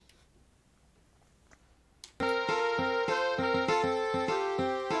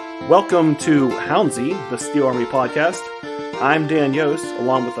Welcome to Houndsy, the Steel Army podcast. I'm Dan Yost,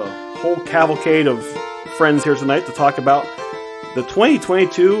 along with a whole cavalcade of friends here tonight to talk about the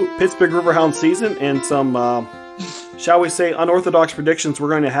 2022 Pittsburgh Riverhounds season and some, shall we say, unorthodox predictions we're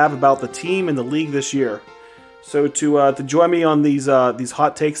going to have about the team and the league this year. So to join me on these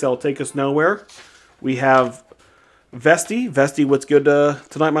hot takes that'll take us nowhere, we have Vesty. Vesty, what's good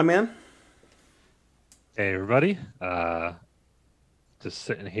tonight, my man? Hey everybody, just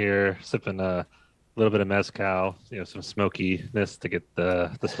sitting here sipping a little bit of mezcal, some smokiness to get the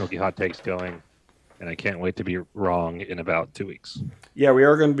smoky hot takes going, and I can't wait to be wrong in about 2 weeks. Yeah, we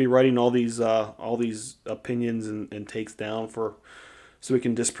are going to be writing all these opinions and takes down so we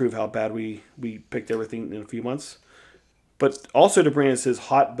can disprove how bad we picked everything in a few months. But also to bring us his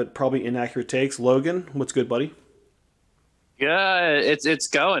hot but probably inaccurate takes, Logan, what's good, buddy? Yeah, it's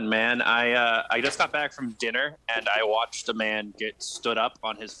going, man. I just got back from dinner and I watched a man get stood up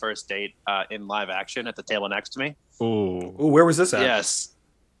on his first date in live action at the table next to me. Ooh, where was this at? Yes,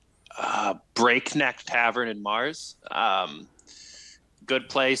 Breakneck Tavern in Mars. Good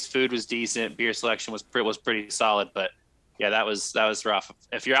place. Food was decent. Beer selection was pretty solid. But yeah, that was rough.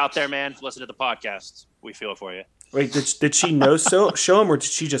 If you're out there, man, listen to the podcast. We feel for you. Wait, did she know show him, or did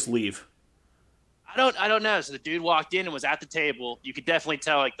she just leave? I don't know. So the dude walked in and was at the table. You could definitely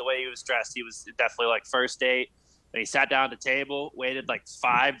tell, like, the way he was dressed. He was definitely like first date. And he sat down at the table, waited like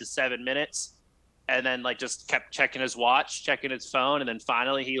 5 to 7 minutes, and then like just kept checking his watch, checking his phone, and then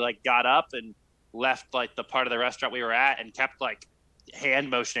finally he like got up and left like the part of the restaurant we were at and kept like hand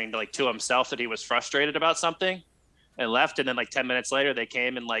motioning to himself that he was frustrated about something and left. And then like 10 minutes later they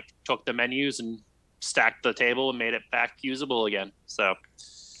came and like took the menus and stacked the table and made it back usable again. So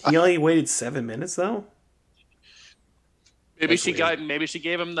he only waited 7 minutes, though? Maybe she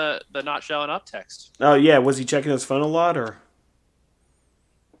gave him the not showing up text. Oh, yeah. Was he checking his phone a lot, or?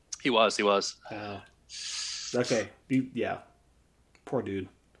 He was. Oh. Okay. Yeah. Poor dude.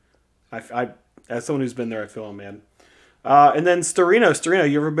 I as someone who's been there, I feel him, man. And then Storino,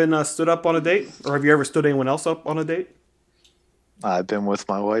 you ever been stood up on a date? Or have you ever stood anyone else up on a date? I've been with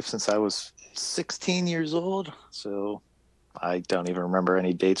my wife since I was 16 years old, so I don't even remember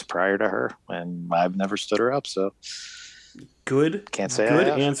any dates prior to her, and I've never stood her up, so can't say good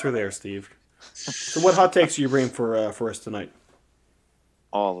answer there, Steve. So what hot takes are you bringing for us tonight?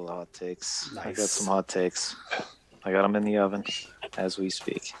 All the hot takes. Nice. I got some hot takes. I got them in the oven as we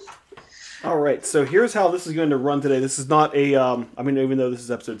speak. All right, so here's how this is going to run today. This is not a, even though this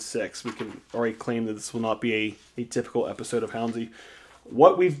is episode 6, we can already claim that this will not be a typical episode of Houndsy.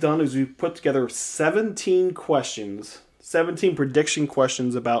 What we've done is we've put together 17 questions, 17 prediction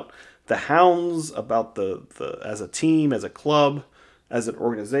questions about the Hounds, about the as a team, as a club, as an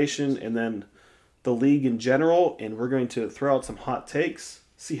organization, and then the league in general. And we're going to throw out some hot takes,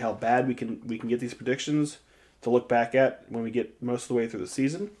 see how bad we can get these predictions to look back at when we get most of the way through the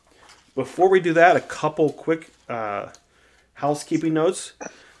season. Before we do that, a couple quick housekeeping notes.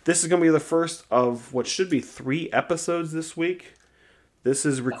 This is going to be the first of what should be 3 episodes this week. This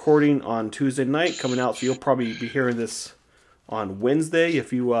is recording on Tuesday night, coming out, so you'll probably be hearing this on Wednesday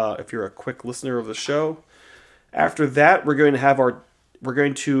if you're a quick listener of the show. After that, we're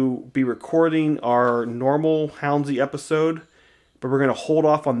going to be recording our normal Houndsy episode, but we're going to hold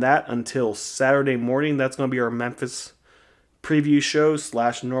off on that until Saturday morning. That's going to be our Memphis preview show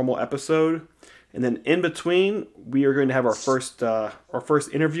 / normal episode. And then in between, we are going to have our first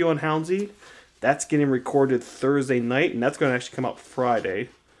interview on Houndsy. That's getting recorded Thursday night, and that's going to actually come out Friday.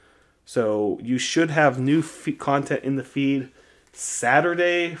 So you should have new content in the feed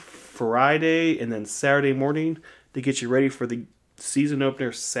Saturday, Friday, and then Saturday morning to get you ready for the season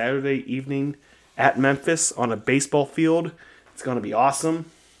opener Saturday evening at Memphis on a baseball field. It's going to be awesome.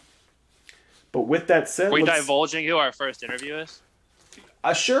 But with that said, are we divulging who our first interview is?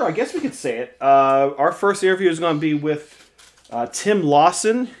 Sure, I guess we could say it. Our first interview is going to be with Tim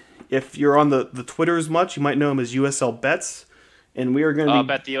Lawson. If you're on the Twitter as much, you might know him as USL Bets. And we are going to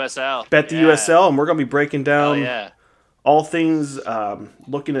Bet the USL. Bet the USL, and we're going to be breaking down all things,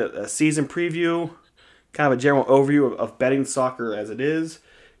 looking at a season preview, kind of a general overview of betting soccer as it is.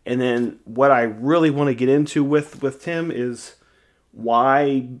 And then what I really want to get into with Tim is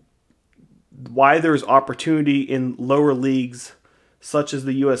why there's opportunity in lower leagues such as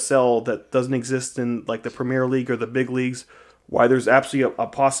the USL that doesn't exist in like the Premier League or the big leagues. Why there's absolutely a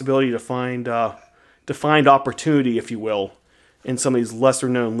possibility to find opportunity, if you will, in some of these lesser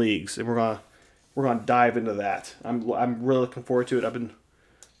known leagues, and we're gonna dive into that. I'm really looking forward to it. I've been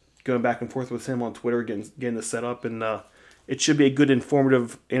going back and forth with him on Twitter, getting this set up, and it should be a good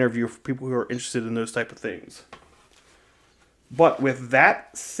informative interview for people who are interested in those type of things. But with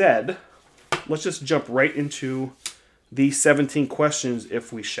that said, let's just jump right into the 17 questions,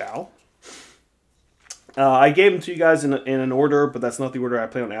 if we shall. I gave them to you guys in an order, but that's not the order I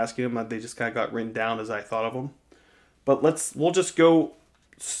plan on asking them. They just kind of got written down as I thought of them. But we'll just go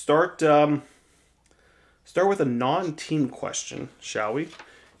start with a non-team question, shall we?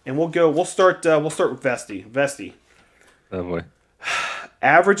 And we'll start with Vesti. Vesti. Oh boy.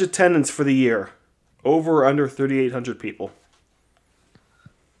 Average attendance for the year, over or under 3,800 people.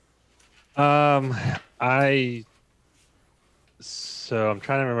 I'm trying to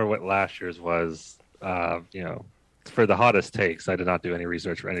remember what last year's was. For the hottest takes, I did not do any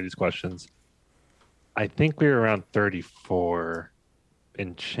research for any of these questions. I think we were around 34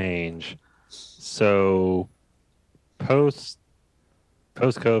 and change. So post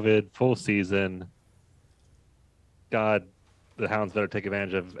COVID, full season. God, the Hounds better take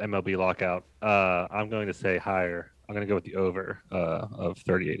advantage of MLB lockout. I'm going to say higher. I'm going to go with the over of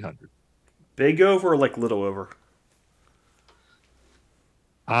 3,800. Big over or like little over?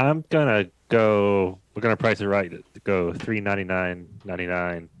 I'm gonna go. We're gonna price it right. Go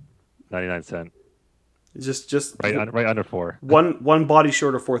 $3.99.99. Just right under 4. One body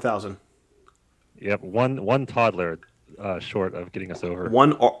short of 4,000. Yep, one toddler short of getting us over.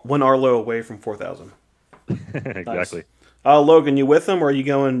 One Arlo away from 4,000. Exactly. Nice. Logan, you with them or are you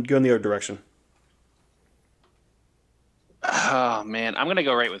going the other direction? Oh man, I'm gonna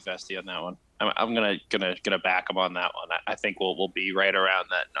go right with Vesti on that one. I'm gonna back him on that one. I think we'll be right around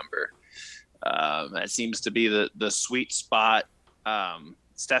that number. That seems to be the sweet spot.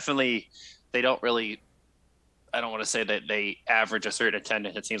 It's definitely they don't really. I don't want to say that they average a certain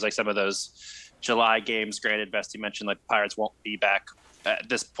attendance. It seems like some of those July games. Granted, Vesti mentioned like the Pirates won't be back at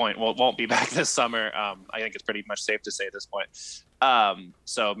this point. Won't be back this summer. I think it's pretty much safe to say at this point.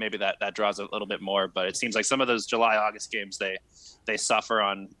 So maybe that draws a little bit more. But it seems like some of those July August games they suffer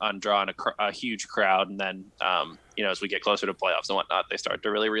on drawing a huge crowd, and then as we get closer to playoffs and whatnot, they start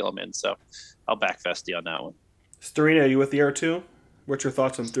to really reel them in. So I'll back Vesti on that one. Storino, are you with the air too? What's your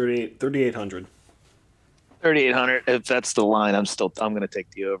thoughts on 3,800? 3,800. If that's the line, I'm going to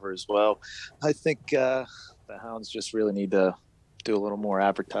take the over as well. I think the Hounds just really need to do a little more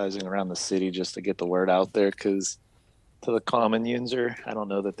advertising around the city just to get the word out there, because to the common user, I don't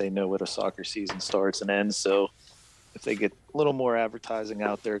know that they know what a soccer season starts and ends. So if they get a little more advertising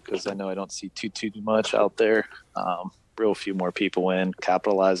out there, because I know I don't see too much out there, real few more people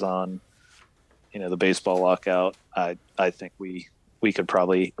capitalize on the baseball lockout. I think we could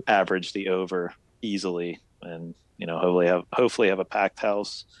probably average the over easily, and hopefully have a packed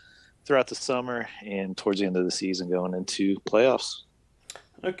house throughout the summer and towards the end of the season going into playoffs.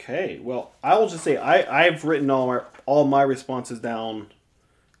 Okay, well, I will just say I've written all my responses down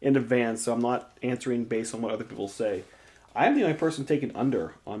in advance, so I'm not answering based on what other people say. I'm the only person taking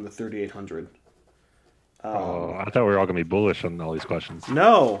under on the 3,800. I thought we were all going to be bullish on all these questions.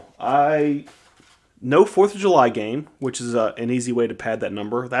 No 4th of July game, which is an easy way to pad that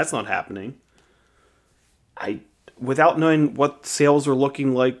number. That's not happening. Without knowing what sales are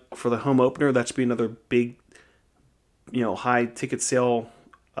looking like for the home opener, that should be another big, high ticket sale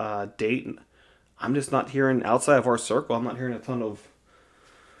date. I'm just not hearing outside of our circle. I'm not hearing a ton of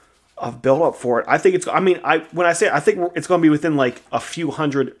build up for it. I think it's. I mean, I think it's going to be within like a few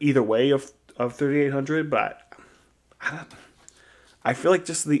hundred either way of 3,800. But I feel like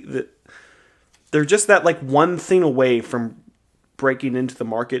just they're just that like one thing away from breaking into the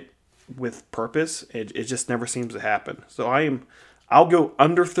market with purpose. It just never seems to happen. So I'll go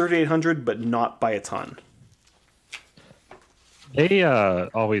under 3,800, but not by a ton. They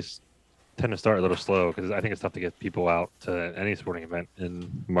always tend to start a little slow because I think it's tough to get people out to any sporting event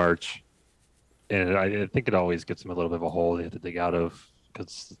in March, and I think it always gets them a little bit of a hole they have to dig out of,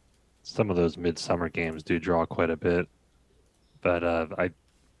 because some of those midsummer games do draw quite a bit. But I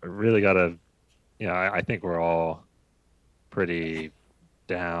really gotta, I think we're all pretty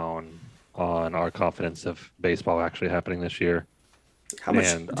down on our confidence of baseball actually happening this year. How much?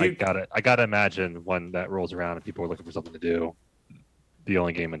 And I gotta imagine when that rolls around and people are looking for something to do, the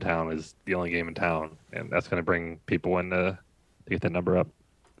only game in town is the only game in town, and that's going to bring people in to get that number up.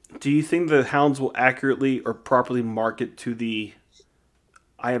 Do you think the Hounds will accurately or properly market to the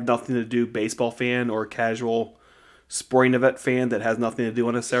I have nothing to do baseball fan or casual sporting event fan that has nothing to do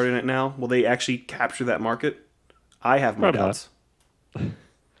on a Saturday night now? Will they actually capture that market? I have my doubts.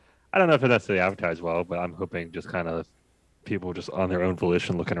 I don't know if it necessarily advertised well, but I'm hoping just kind of people just on their own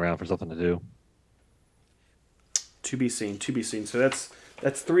volition looking around for something to do. To be seen. So that's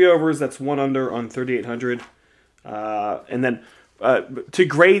 3 overs. That's 1 under on 3,800. And then To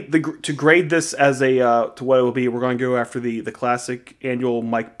grade this as a to what it will be, we're going to go after the classic annual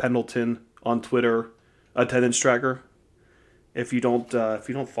Mike Pendleton on Twitter attendance tracker. If you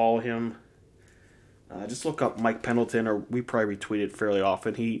don't follow him, just look up Mike Pendleton, or we probably retweet it fairly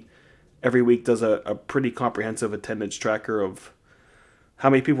often. He every week does a pretty comprehensive attendance tracker of how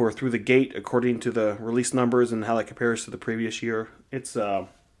many people were through the gate according to the release numbers and how that compares to the previous year. It's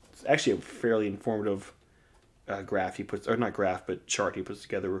actually a fairly informative graph he puts, or not graph, but chart he puts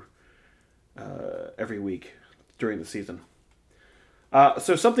together every week during the season.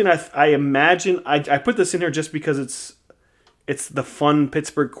 So something I imagine I put this in here just because it's the fun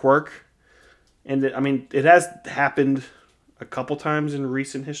Pittsburgh quirk, and it has happened a couple times in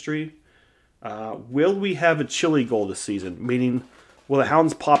recent history. Will we have a chili goal this season? Meaning, will the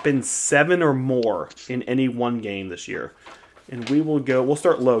Hounds pop in 7 or more in any one game this year? And we'll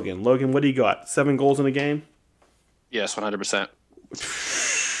start Logan. Logan, what do you got? 7 goals in a game? Yes, 100%.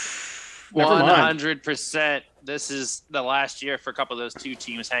 Never mind. 100%. This is the last year for a couple of those two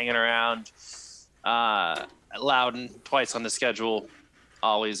teams hanging around. Loudon twice on the schedule,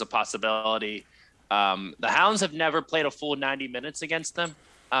 always a possibility. The Hounds have never played a full 90 minutes against them.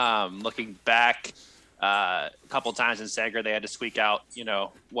 Looking back, a couple times in Sanger, they had to squeak out,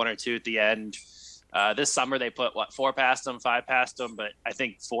 1 or 2 at the end. This summer they put 4 past them, 5 past them, but I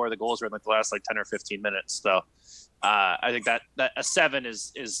think 4 of the goals were in the last 10 or 15 minutes. So I think that a 7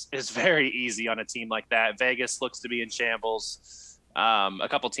 is very easy on a team like that. Vegas looks to be in shambles. A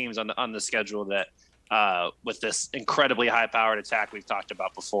couple teams on the schedule that with this incredibly high powered attack we've talked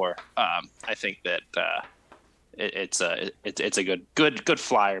about before. I think that it's a good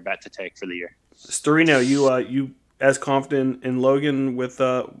flyer bet to take for the year. Storino, you as confident in Logan with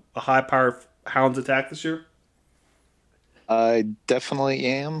a high powered Hounds attack this year? I definitely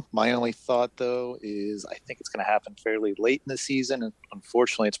am. My only thought, though, is I think it's going to happen fairly late in the season. And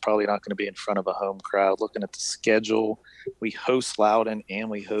unfortunately, it's probably not going to be in front of a home crowd. Looking at the schedule, we host Loudon and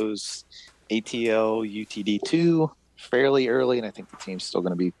we host ATL UTD2 fairly early. And I think the team's still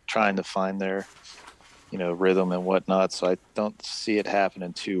going to be trying to find their, rhythm and whatnot. So I don't see it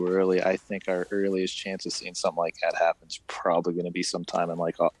happening too early. I think our earliest chance of seeing something like that happen is probably going to be sometime in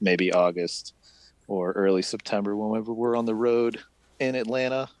maybe August or early September, whenever we're on the road in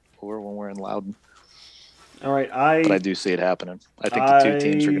Atlanta or when we're in Loudon. All right, but I do see it happening. I think the two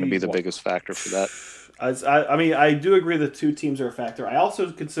teams are going to be the biggest factor for that. I do agree the two teams are a factor. I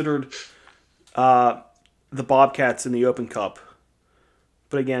also considered the Bobcats in the Open Cup.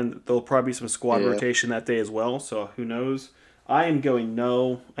 But again, there'll probably be some squad rotation that day as well, so who knows? I am going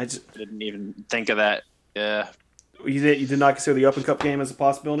no. I just didn't even think of that. Yeah. You did not consider the Open Cup game as a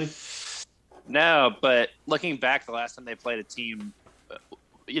possibility? No, but looking back, the last time they played a team,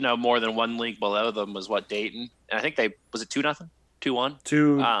 more than one league below them was Dayton, and I think was it 2-0, 2-1,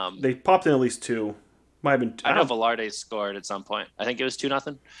 2. They popped in at least 2. Might have been. I know Velarde scored at some point. I think it was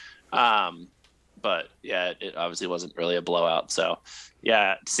 2-0. But yeah, it obviously wasn't really a blowout. So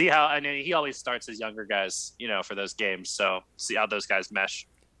yeah, see how he always starts his younger guys, for those games. So see how those guys mesh.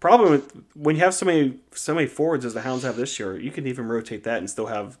 Problem with when you have so many forwards as the Hounds have this year, you can even rotate that and still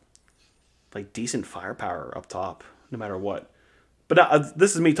have decent firepower up top, no matter what. But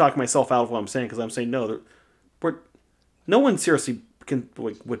this is me talking myself out of what I'm saying, because I'm saying no one seriously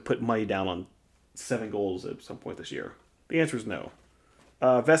would put money down on 7 goals at some point this year. The answer is no.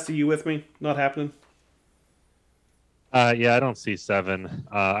 Vesta, you with me? Not happening? Yeah, I don't see 7.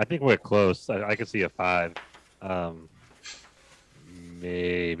 I think we're close. I could see a 5.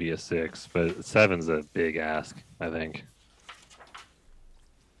 Maybe a 6, but 7's a big ask, I think.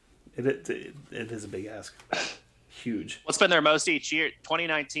 It is a big ask. Huge. What's been their most each year?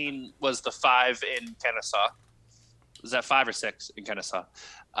 2019 was the 5 in Kennesaw. Was that 5 or 6 in Kennesaw?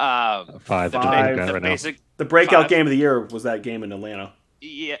 5. The breakout game of the year was that game in Atlanta.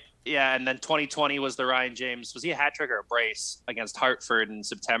 Yeah, and then 2020 was the Ryan James. Was he a hat trick or a brace against Hartford in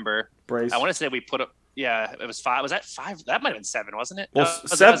September? Brace. I want to say we put up. Yeah, it was 5. Was that 5? That might have been 7, wasn't it? Well,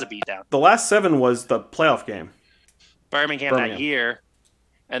 that was a beatdown. The last 7 was the playoff game. Birmingham that year,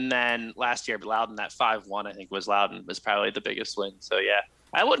 and then last year, Loudon, that 5-1, I think was Loudon, was probably the biggest win. So yeah,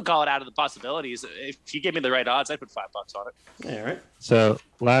 I wouldn't call it out of the possibilities. If you give me the right odds, I'd put $5 on it. Yeah, all right. So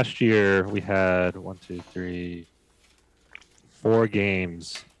last year we had 4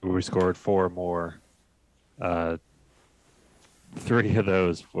 games where we scored 4 or more. 3 of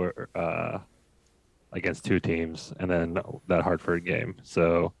those were against 2 teams, and then that Hartford game.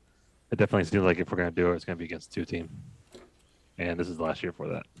 So it definitely seems like if we're going to do it, it's going to be against 2 teams. And this is last year for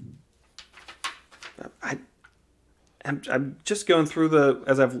that. I'm just going through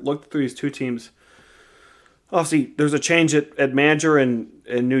as I've looked through these 2 teams. Obviously, there's a change at manager in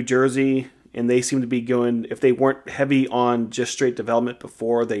New Jersey, and they seem to be going, if they weren't heavy on just straight development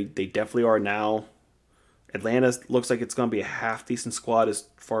before, they definitely are now. Atlanta looks like it's going to be a half-decent squad as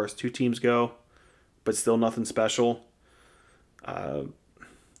far as two teams go, but still nothing special.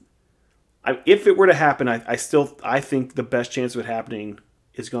 If it were to happen, I think the best chance of it happening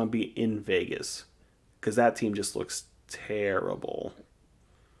is going to be in Vegas, because that team just looks terrible.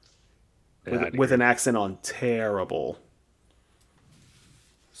 With an accent on terrible.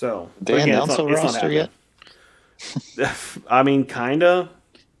 So, they announced a roster yet? I mean, kinda.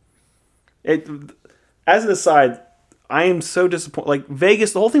 As an aside, I am so disappointed. Like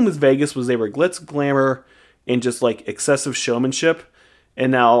Vegas, the whole thing with Vegas was they were glitz, glamour, and just like excessive showmanship.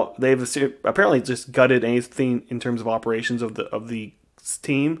 And now they've apparently just gutted anything in terms of operations of the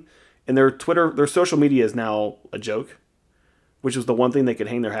team. And their social media is now a joke, which was the one thing they could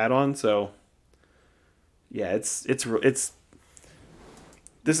hang their hat on. So, yeah, it's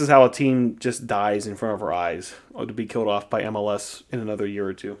this is how a team just dies in front of our eyes, or to be killed off by MLS in another year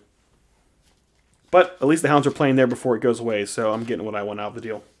or two. But at least the Hounds are playing there before it goes away, so I'm getting what I want out of the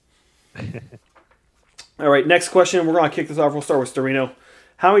deal. All right, next question. We're going to kick this off. We'll start with Storino.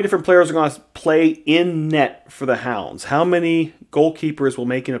 How many different players are going to play in net for the Hounds? How many goalkeepers will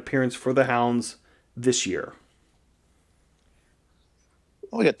make an appearance for the Hounds this year?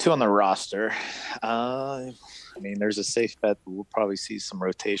 We got 2 on the roster. There's a safe bet. We'll probably see some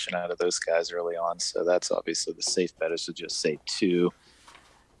rotation out of those guys early on. So that's obviously the safe bet is to just say 2.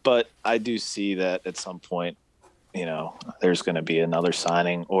 But I do see that at some point, there's going to be another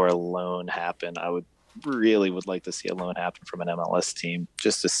signing or a loan happen. I would like to see a loan happen from an MLS team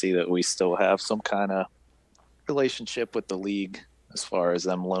just to see that we still have some kind of relationship with the league as far as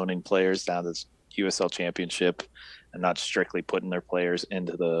them loaning players down to the USL Championship and not strictly putting their players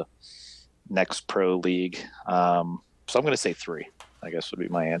into the next pro league. So I'm going to say 3, I guess would be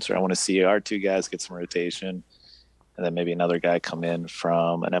my answer. I want to see our 2 guys get some rotation and then maybe another guy come in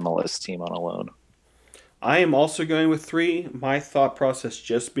from an MLS team on a loan. I am also going with 3. My thought process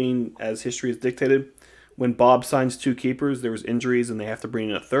just being as history has dictated. When Bob signs 2 keepers, there was injuries and they have to bring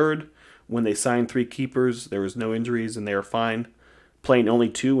in a third. When they signed 3 keepers, there was no injuries and they are fine. Playing only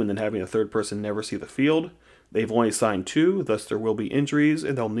 2 and then having a third person never see the field. They've only signed 2, thus there will be injuries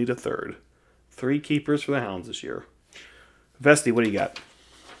and they'll need a third. 3 keepers for the Hounds this year. Vesti, what do you got?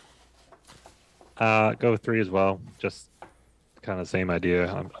 Go with 3 as well. Just kind of same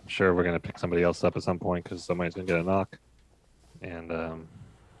idea. I'm sure we're going to pick somebody else up at some point because somebody's going to get a knock. And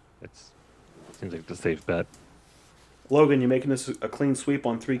it seems like it's a safe bet. Logan, you making this a clean sweep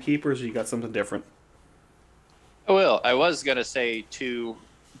on 3 keepers, or you got something different? I will. I was going to say 2,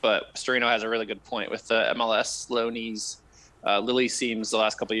 but Storino has a really good point with the MLS loanees. Lily seems the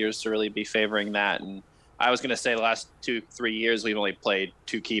last couple of years to really be favoring that. And I was going to say the last 2-3 years, we've only played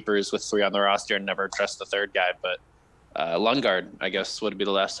 2 keepers with 3 on the roster and never addressed the third guy. But Lundgaard, I guess, would be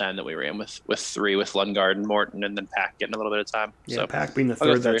the last time that we ran with 3 with Lundgaard and Morton, and then Pack getting a little bit of time. Yeah, so, Pack being the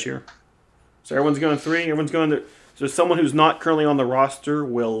third that year. So everyone's going 3. Everyone's going there. So someone who's not currently on the roster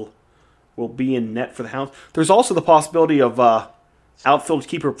will be in net for the Hounds. There's also the possibility of outfield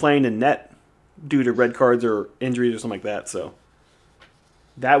keeper playing in net due to red cards or injuries or something like that. So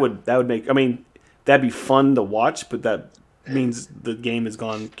that would make. I mean, that'd be fun to watch, but that means the game has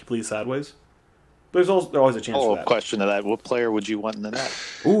gone completely sideways. There's always a chance for that. Question to that. What player would you want in the net?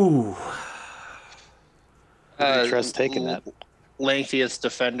 Ooh. Trust taking that. Lengthiest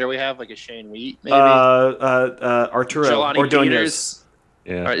defender we have, like a Shane Wheat, maybe? Arturo Jelani Ordonez. Peters.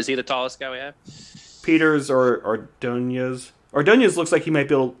 Yeah. Or is he the tallest guy we have? Peters or Ordonez. Ordonez looks like he might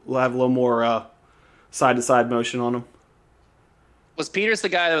be able to have a little more side-to-side motion on him. Was Peters the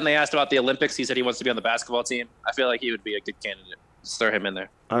guy that when they asked about the Olympics, he said he wants to be on the basketball team? I feel like he would be a good candidate. Just throw him in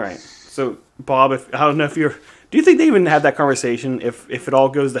there. All right. So, Bob, I don't know if you're... Do you think they even had that conversation? If it all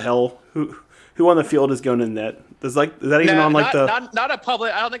goes to hell, who on the field is going in net? Is that even on like not a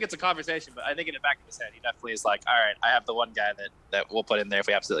public? I don't think it's a conversation, but I think in the back of his head, he definitely is like, all right, I have the one guy that we'll put in there if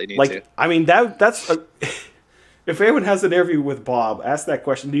we absolutely need to. I mean, that's if anyone has an interview with Bob, ask that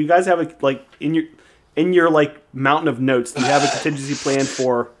question. Do you guys have in your mountain of notes? Do you have a contingency plan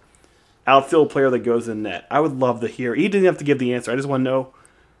for outfield player that goes in net? I would love to hear. He didn't have to give the answer. I just want to know.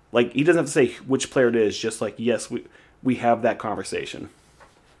 He doesn't have to say which player it is. Just yes, we have that conversation.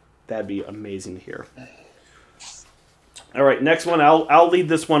 That'd be amazing to hear. All right, next one. I'll lead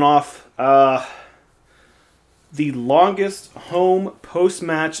this one off. The longest home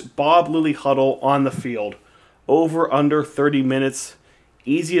post-match Bob Lilly huddle on the field. Over under 30 minutes.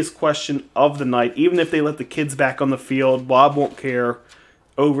 Easiest question of the night. Even if they let the kids back on the field, Bob won't care.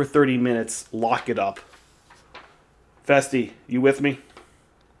 Over 30 minutes. Lock it up. Festy, you with me?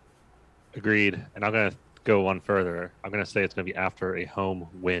 Agreed. And I'm going to go one further. I'm going to say it's going to be after a home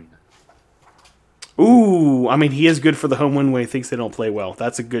win. Ooh, I mean, he is good for the home win when he thinks they don't play well.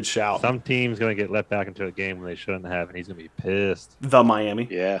 That's a good shout. Some team's going to get let back into a game when they shouldn't have, and he's going to be pissed. The Miami.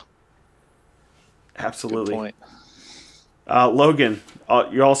 Yeah. Absolutely. Good point. Logan,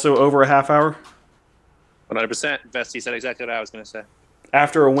 you're also over a half hour? 100%. Vesty said exactly what I was going to say.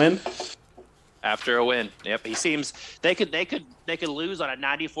 After a win? After a win. Yep. He seems they could lose on a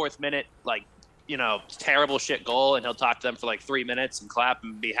 94th minute, like, terrible shit goal, and he'll talk to them for like 3 minutes and clap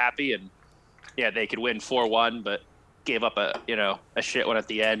and be happy. And yeah, they could win 4-1, but gave up a shit one at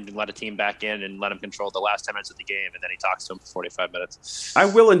the end and let a team back in and let them control the last 10 minutes of the game. And then he talks to them for 45 minutes. I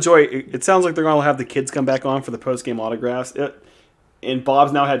will enjoy it. It sounds like they're going to have the kids come back on for the post-game autographs. And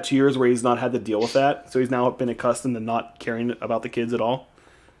Bob's now had 2 years where he's not had to deal with that. So he's now been accustomed to not caring about the kids at all.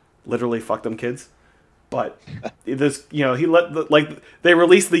 Literally, fuck them kids. But this, he they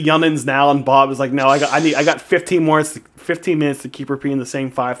released the youngins now, and Bob is like, no, I got 15 minutes to keep repeating the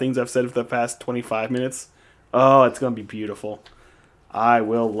same 5 things I've said for the past 25 minutes. Oh, it's gonna be beautiful. I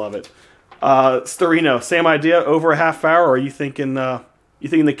will love it. Storino, same idea. Over a half hour. Or are you thinking? You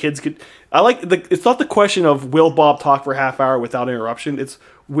thinking the kids could? It's not the question of will Bob talk for a half hour without interruption. It's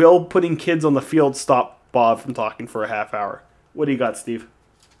will putting kids on the field stop Bob from talking for a half hour. What do you got, Steve?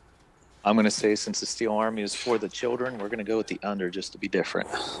 I'm going to say, since the Steel Army is for the children, we're going to go with the under just to be different.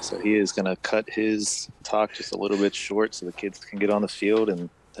 So he is going to cut his talk just a little bit short so the kids can get on the field,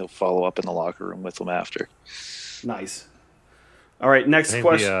 and he'll follow up in the locker room with them after. Nice. All right, next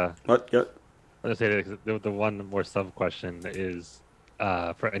question. What? Yep. I was going to say the one more sub-question is,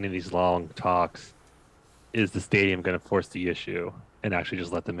 for any of these long talks, is the stadium going to force the issue and actually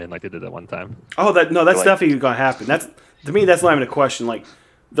just let them in like they did that one time? Oh, that's definitely going to happen. To me, that's not even a question. Like,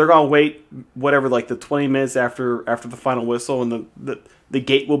 they're going to wait the 20 minutes after the final whistle, and the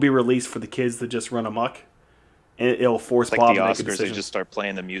gate will be released for the kids to just run amok. And it'll force it's like Bob the to make a Oscars, decision. they just start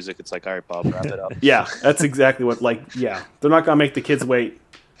playing the music. It's like, all right, Bob, wrap it up. Yeah, that's exactly what, they're not going to make the kids wait.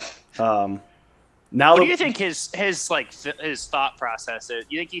 Now, what do you think his thought process is?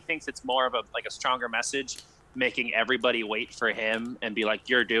 You think he thinks it's more of a stronger message, making everybody wait for him and be like,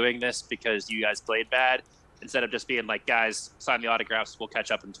 you're doing this because you guys played bad? Instead of just being like, guys, sign the autographs, we'll catch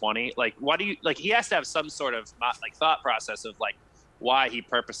up in 20. Why do you he has to have some sort of thought process of why he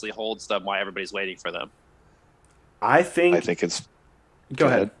purposely holds them, why everybody's waiting for them. I think it's. Go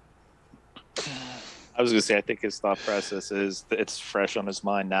ahead. I was going to say, I think his thought process is that it's fresh on his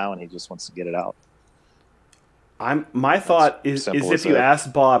mind now, and he just wants to get it out. My thought is if you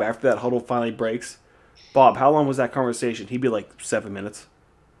asked Bob after that huddle finally breaks, Bob, how long was that conversation? He'd be like 7 minutes.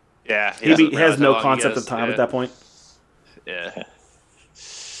 Yeah, he has no concept of time at that point. Yeah.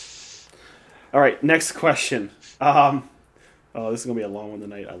 All right, next question. This is gonna be a long one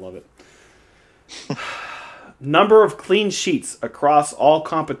tonight. I love it. Number of clean sheets across all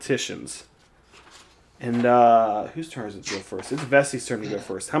competitions. And whose turn is it to go first? It's Vesti's turn to go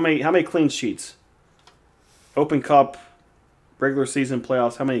first. How many clean sheets? Open Cup, regular season,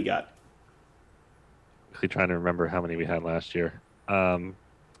 playoffs. How many you got? Actually, trying to remember how many we had last year.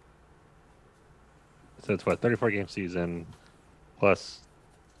 So it's 34 game season plus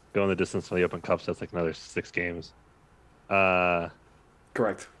going the distance for the Open Cup, so that's another 6 games.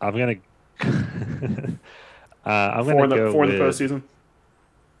 Correct. I'm gonna four in the postseason.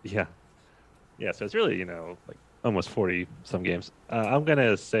 Yeah. So it's really almost 40 some games. I'm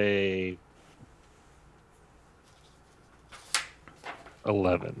gonna say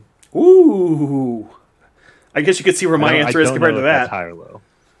 11. Ooh. I guess you could see where my answer is compared to that. That's high or low.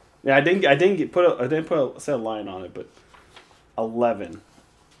 Yeah, I didn't put a set line on it, but 11.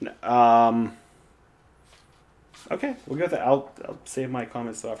 Okay, we'll go with that. I'll save my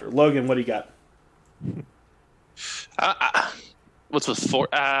comments till after. Logan, what do you got? What's with 4?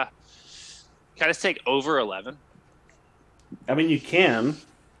 Can I just take over 11? I mean, you can.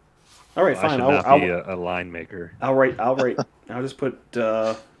 All right, fine. I'll be a line maker. I'll write. I'll just put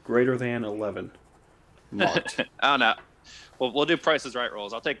greater than 11. Marked. I don't know. Well, we'll do Price's Right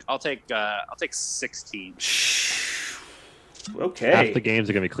rolls. I'll take 16. Okay. Half the games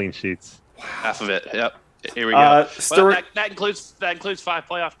are gonna be clean sheets. Wow. Half of it. Yep. Here we go. That includes 5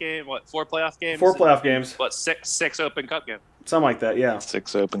 playoff games. 4 playoff games? 4 playoff games. 6 Open Cup games? Something like that. Yeah.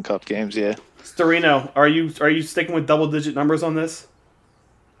 6 Open Cup games. Yeah. Storino, are you sticking with double-digit numbers on this?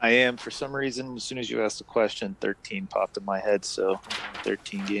 I am. For some reason, as soon as you asked the question, 13 popped in my head. So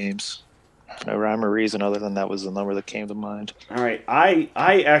 13 games. No rhyme or reason other than that was the number that came to mind. All right, I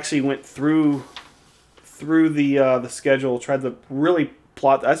actually went through the schedule, tried to really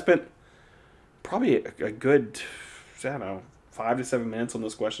plot. I spent probably a good I don't know, 5 to 7 minutes on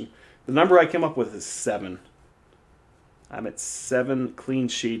this question. The number I came up with is 7. I'm at 7 clean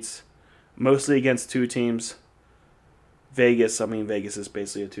sheets, mostly against 2 teams. Vegas is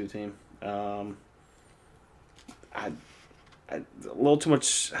basically a 2-team. A little too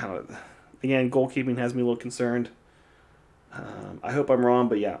much. Again, goalkeeping has me a little concerned. I hope I'm wrong,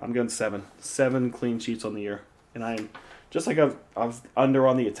 but yeah, I'm going 7. 7 clean sheets on the year, and I'm just like I was under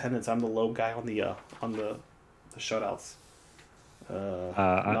on the attendance. I'm the low guy on the shutouts.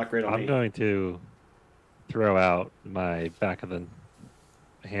 Not great on me. I'm going to throw out my back of the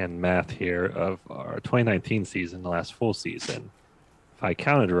hand math here of our 2019 season, the last full season. If I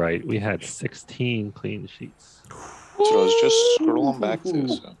counted right, we had 16 clean sheets. So I was just scrolling back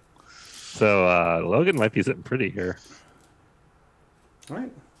to. So Logan might be sitting pretty here. All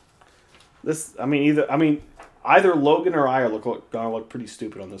right. Either Logan or I gonna look pretty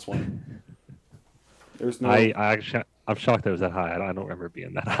stupid on this one. There's no. I'm shocked it was that high. I don't remember it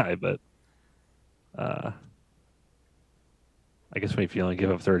being that high, but I guess when you only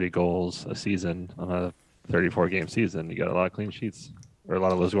give up 30 goals a season on a 34-game season, you got a lot of clean sheets or a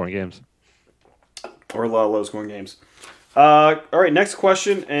lot of low-scoring games. All right, next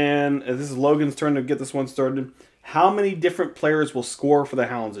question, and this is Logan's turn to get this one started. How many different players will score for the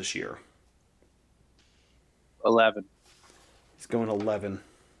Hounds this year? 11. He's going 11.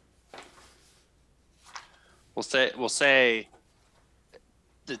 We'll say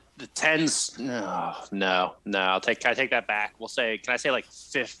the 10s. No. Can I take that back? Can I say like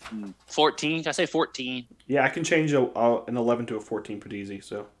 14? Can I say 14? Yeah, I can change an 11 to a 14 pretty easy.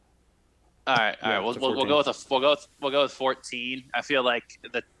 So. All right. We'll go with 14. I feel like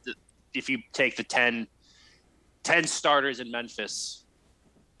if you take the 10 starters in Memphis,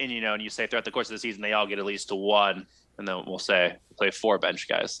 and you say throughout the course of the season they all get at least 1, and then we'll play 4 bench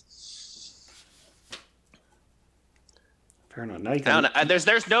guys. Fair enough. Now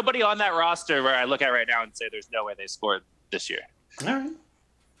there's nobody on that roster where I look at right now and say there's no way they scored this year. All right,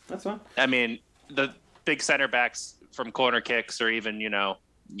 that's fine. I mean, the big center backs from corner kicks or even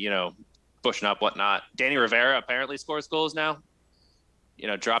pushing up whatnot. Danny Rivera apparently scores goals now.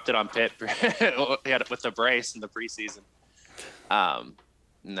 Dropped it on Pitt. He had it with the brace in the preseason.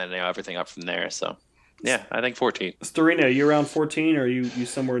 And then everything up from there. So yeah, I think 14. Storino, are you around 14 or are you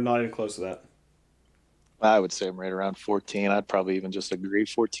somewhere not even close to that? I would say I'm right around 14. I'd probably even just agree.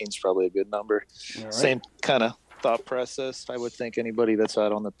 14 is probably a good number. Right. Same kind of thought process. I would think anybody that's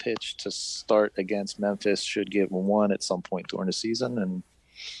out on the pitch to start against Memphis should get 1 at some point during the season and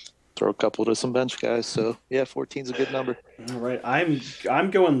throw a couple to some bench guys. So yeah, 14 is a good number. All right, I'm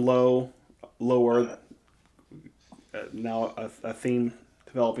going lower. Now a theme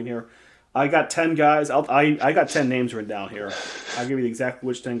developing here. I got 10 guys. I got 10 names written down here. I'll give you the exact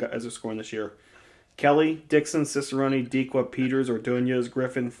which 10 guys are scoring this year. Kelly, Dixon, Cicerone, Dequa, Peters, Ordonez,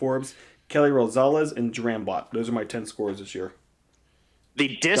 Griffin, Forbes, Kelly Rosales, and Drambot. Those are my 10 scores this year.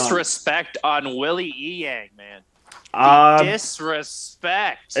 The disrespect on Willie Yang, man.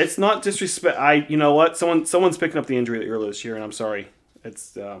 Disrespect. It's not disrespect. You know what? Someone's picking up the injury earlier this year, and I'm sorry.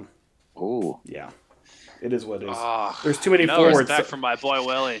 It's yeah. It is what it is. Oh, there's too many no forwards. Respect from my boy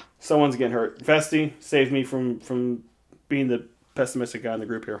Willie. Someone's getting hurt. Vesti saved me from being the pessimistic guy in the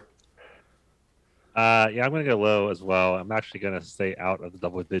group here. Yeah, I'm going to go low as well. I'm actually going to stay out of the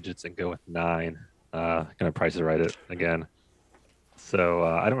double digits and go with 9. Going to price it right again. So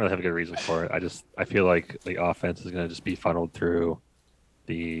I don't really have a good reason for it. I feel like the offense is going to just be funneled through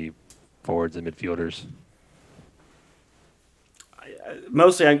the forwards and midfielders.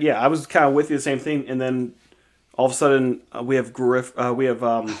 Mostly, I was kind of with you the same thing, and then all of a sudden we have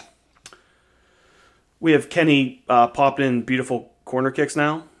Kenny popping in beautiful corner kicks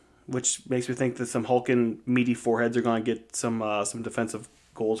now, which makes me think that some hulking meaty foreheads are going to get some defensive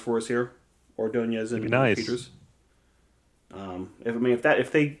goals for us here. Ordonez and Peters. Do we have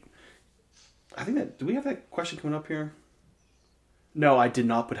that question coming up here? No, I did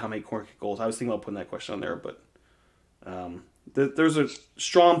not put how many corner kick goals. I was thinking about putting that question on there, but there's a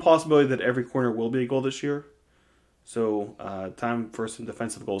strong possibility that every corner will be a goal this year. So time for some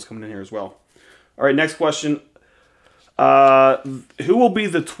defensive goals coming in here as well. All right, next question. Who will be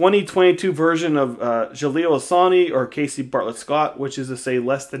the 2022 version of Jaleel Asani or Casey Bartlett-Scott, which is to say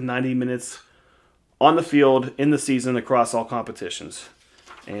less than 90 minutes on the field in the season across all competitions?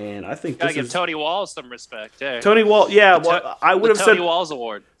 And I think gotta give Tony Walls some respect. Hey. Tony Wall, yeah. Well, I would have said Tony Walls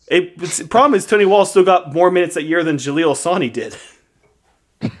Award. The problem is Tony Wall still got more minutes that year than Jaleel Asani did.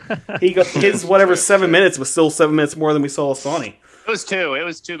 He got his 7 minutes was still 7 minutes more than we saw Asani. It was 2. It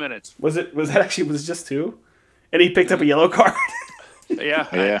was 2 minutes. Was it? Was it just 2? And he picked up a yellow card. Yeah,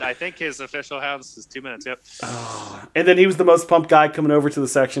 Yeah. I think his official Hounds is 2 minutes. Yep. Oh. And then he was the most pumped guy coming over to the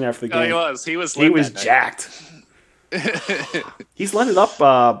section after the Oh, game. he was. He was. He lit was that night. jacked. He's lining up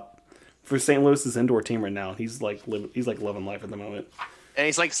for St. Louis's indoor team right now. He's like living life at the moment. And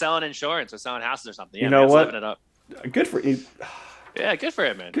he's like selling insurance or selling houses or something. Yeah, You know man's what? living it up. Good for him. Yeah, good for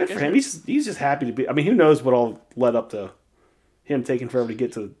him, man. Good for him. He's just happy to be. I mean, who knows what all led up to him taking forever to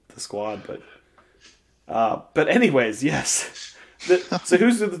get to the squad, but anyways, yes. So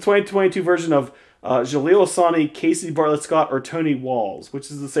who's the 2022 version of Jaleel Asani, Casey Bartlett Scott, or Tony Walls? Which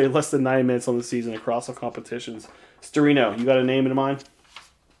is to say less than 90 minutes on the season across all competitions. Storino, you got a name in mind?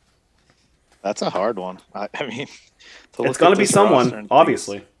 That's a hard one. I mean, It's going to be someone,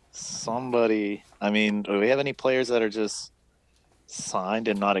 obviously. Somebody. I mean, do we have any players that are just signed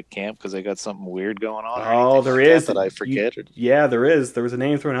and not at camp because they got something weird going on? Oh, there is. That I forget. Yeah, there is. There was a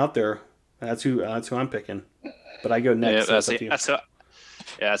name thrown out there. That's who I'm picking. But I go next. Yeah, So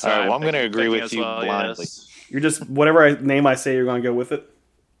that's all right, right. well, I'm going to agree with you blindly. Yes. You're just whatever name I say, you're going to go with it.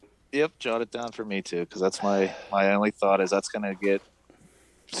 Yep, jot it down for me too, because that's my only thought is that's going to get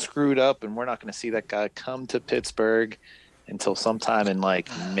screwed up, and we're not going to see that guy come to Pittsburgh until sometime in like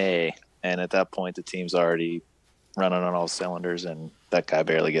May, and at that point the team's already running on all cylinders, and that guy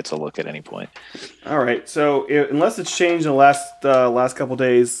barely gets a look at any point. All right, so unless it's changed in the last couple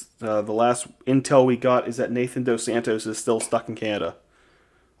days, the last intel we got is that Nathan Dos Santos is still stuck in Canada,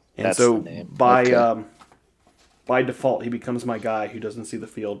 and That's so the name. by default he becomes my guy who doesn't see the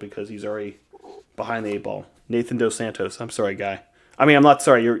field because he's already behind the 8 ball. Nathan Dos Santos. I'm sorry, guy. I mean, I'm not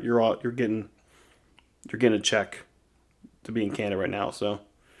sorry. You're getting a check to be in Canada right now, so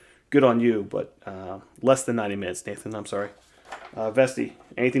good on you. But less than 90 minutes, Nathan. I'm sorry. Vesti,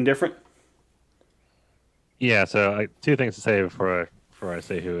 anything different? Yeah, so two things to say before I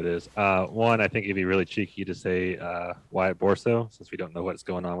say who it is. One, I think it'd be really cheeky to say Wyatt Borso, since we don't know what's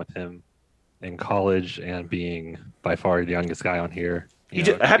going on with him in college and being by far the youngest guy on here.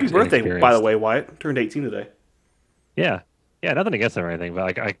 Happy birthday, by the way, Wyatt. Turned 18 today. Yeah, nothing against him or anything,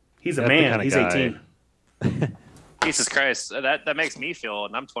 but he's a man. He's 18. Jesus Christ, that makes me feel old,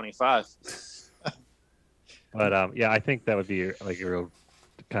 and I'm 25. But I think that would be like a real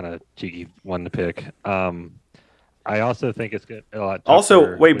kind of cheeky one to pick. I also think it's good. A lot.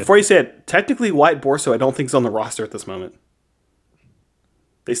 Also, wait, before you say it, technically Wyatt Borso I don't think is on the roster at this moment.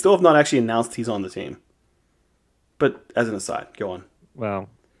 They still have not actually announced he's on the team. But as an aside, go on. Well,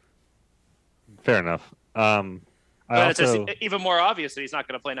 fair enough. But it's even more obvious that he's not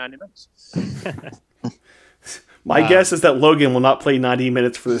going to play 90 minutes. My guess is that Logan will not play 90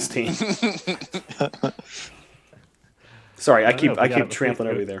 minutes for this team. Sorry, I keep trampling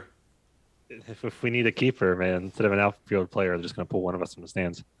over you there. If we need a keeper, man, instead of an outfield player, they're just going to pull one of us from the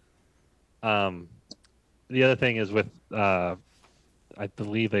stands. The other thing is with, I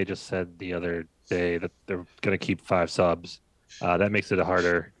believe they just said the other day that they're going to keep 5 subs. That makes it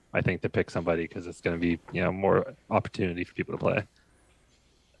harder, I think, to pick somebody because it's going to be more opportunity for people to play.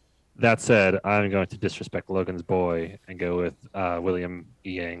 That said, I'm going to disrespect Logan's boy and go with William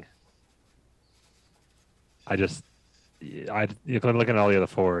Yang. Looking at all the other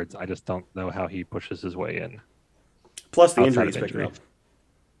forwards, I just don't know how he pushes his way in. Plus the injury he's picking up.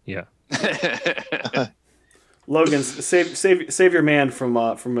 Yeah. Logan, save your man from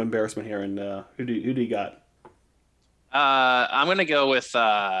embarrassment here, and who do you got? I'm gonna go with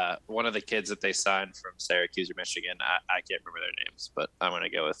one of the kids that they signed from Syracuse or Michigan. I can't remember their names, but I'm gonna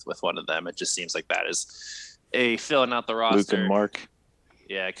go with one of them. It just seems like that is a filling out the roster. Luke and Mark.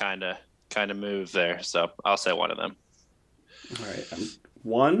 Yeah, kind of move there. So I'll say one of them. All right,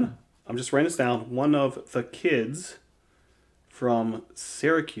 I'm just writing this down. One of the kids from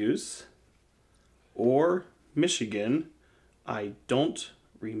Syracuse or Michigan. I don't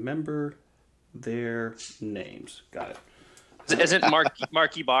remember their names. Got it. Isn't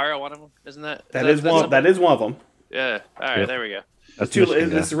Marky Barra one of them? Isn't that? That is one of them. Yeah. All right. Yep. There we go. That's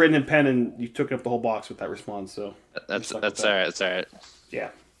this is written in pen, and you took up the whole box with that response. So that's all right. That's all right. Yeah.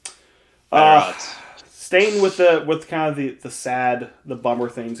 Better odds. Staying with kind of the bummer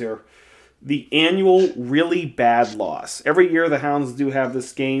things here. The annual really bad loss. Every year the Hounds do have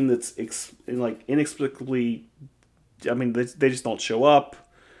this game that's inexplicably. I mean, they just don't show up.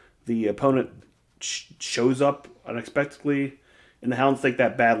 The opponent shows up unexpectedly, and the Hounds take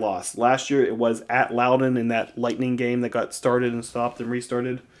that bad loss. Last year it was at Loudoun in that Lightning game that got started and stopped and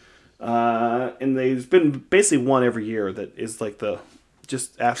restarted. And there's been basically one every year that is like the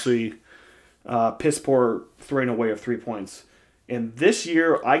just absolutely piss poor throwing away of 3 points. And this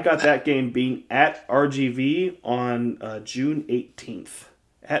year I got that game being at RGV on June 18th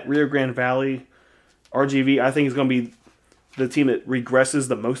at Rio Grande Valley. RGV I think is going to be the team that regresses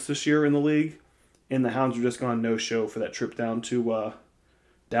the most this year in the league, and the Hounds are just going no show for that trip down to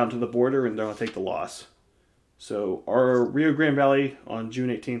the border, and they're going to take the loss. So our Rio Grande Valley on June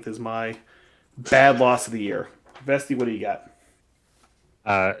 18th is my bad loss of the year. Vesty, what do you got?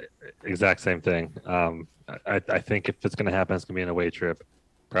 Exact same thing. I think if it's going to happen, it's going to be an away trip.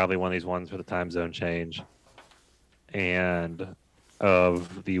 Probably one of these ones with a time zone change. And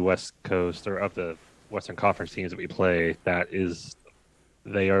of the West Coast or of the Western Conference teams that we play,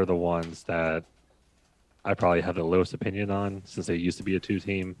 they are the ones that I probably have the lowest opinion on since they used to be a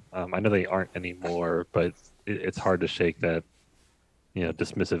 2-team. I know they aren't anymore, but it's hard to shake that,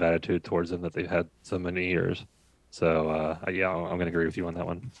 dismissive attitude towards them that they've had so many years. So, I'm going to agree with you on that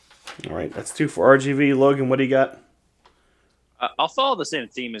one. All right, that's 2 for RGV. Logan, what do you got? I'll follow the same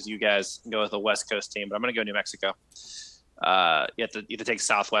theme as you guys and go with a West Coast team, but I'm going to go New Mexico. You have to take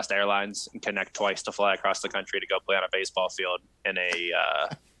Southwest Airlines and connect twice to fly across the country to go play on a baseball field in a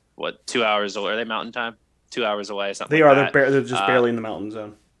 2 hours away? Are they Mountain Time? 2 hours away, something. They like are. That. They're just barely in the mountain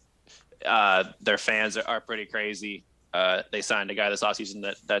zone. Their fans are pretty crazy. They signed a guy this offseason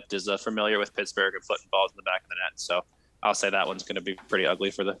that is familiar with Pittsburgh and flipping balls in the back of the net. So I'll say that one's going to be pretty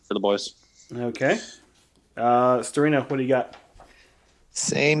ugly for the boys. Okay. Storino, what do you got?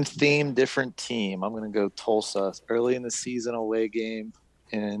 Same theme, different team. I'm going to go Tulsa. Early in the season away game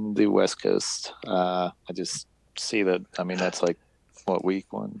in the West Coast. I just see that. I mean, that's like what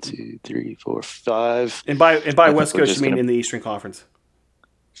week? 1, 2, 3, 4, 5. And by West Coast, you mean in the Eastern Conference?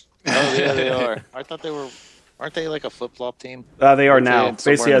 Oh yeah, they are. I thought they were. Aren't they like a flip flop team? They are now.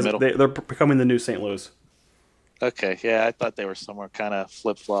 Basically, they're becoming the new St. Louis. Okay, yeah, I thought they were somewhere kind of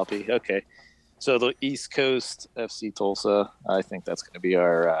flip floppy. Okay, so the East Coast FC Tulsa. I think that's going to be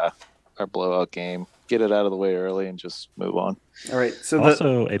our blowout game. Get it out of the way early and just move on. All right. So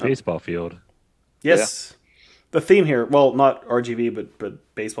also a baseball field. Yes, the theme here. Well, not RGV,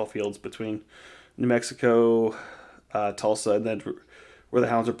 but baseball fields between New Mexico, Tulsa, and then where the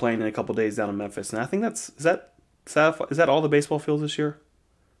Hounds are playing in a couple days down in Memphis. And I think is that all the baseball fields this year?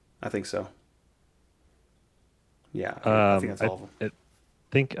 I think so. Yeah, I think that's all of them. I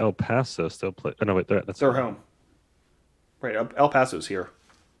think El Paso still play. Oh no, wait, that's their home. Right, El Paso's here.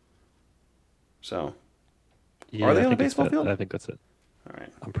 So, yeah, are they on a baseball field? I think that's it. All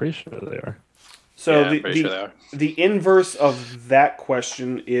right, I'm pretty sure they are. So I'm pretty sure they are. The inverse of that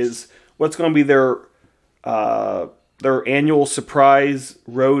question is what's going to be their annual surprise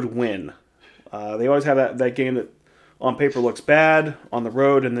road win. They always have that game that on paper looks bad on the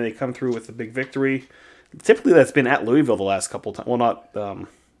road, and then they come through with a big victory. Typically, that's been at Louisville the last couple times. Well, not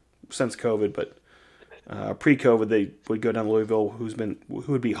since COVID, but pre-COVID, they would go down to Louisville, who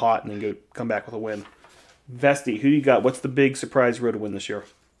would be hot, and then come back with a win. Vesty, who you got? What's the big surprise road win this year?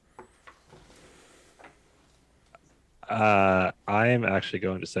 I am actually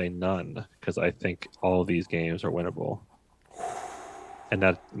going to say none because I think all these games are winnable, and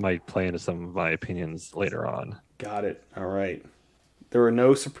that might play into some of my opinions later on. Got it. All right. There are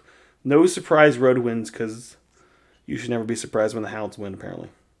no surprise road wins because you should never be surprised when the Hounds win. Apparently,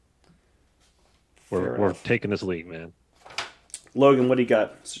 we're taking this league, man. Logan, what do you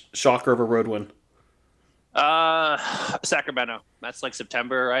got? Shocker of a road win. Sacramento. That's like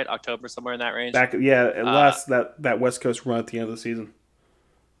September, right? October, somewhere in that range. Last that West Coast run at the end of the season.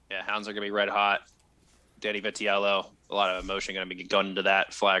 Yeah, Hounds are gonna be red hot. Danny Vitiello, a lot of emotion gonna be going into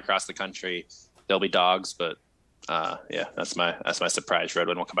that. Fly across the country. They'll be dogs, but that's my surprise road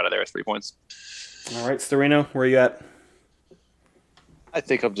win. We'll come out of there with 3 points. All right, Storino, where are you at? I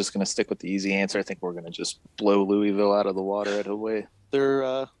think I'm just going to stick with the easy answer. I think we're going to just blow Louisville out of the water at away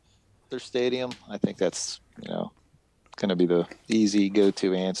their stadium. I think that's going to be the easy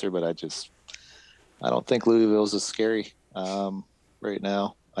go-to answer, but I don't think Louisville's as scary right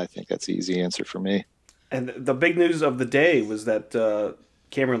now. I think that's the easy answer for me. And the big news of the day was that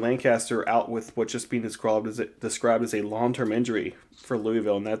Cameron Lancaster out with what's just being described as a long-term injury for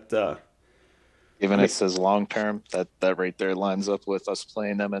Louisville, and that. It says long-term, that right there lines up with us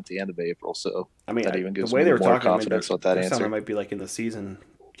playing them at the end of April. So that even gives me more confidence with that answer. Might be like in the season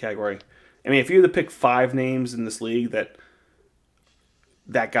category. I mean, if you had to pick 5 names in this league that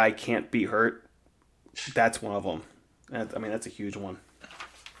guy can't be hurt, that's one of them. That's a huge one.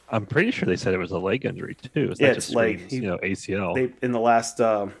 I'm pretty sure they said it was a leg injury too. It's not just leg. ACL. In the last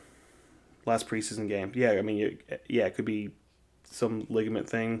preseason game. Yeah, it could be some ligament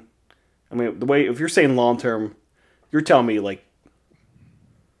thing. I mean, if you're saying long term, you're telling me like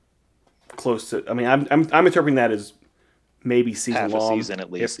close to. I mean, I'm interpreting that as maybe season half long, a season at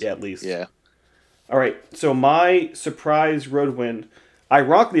least. At least. Yeah. All right. So my surprise road win.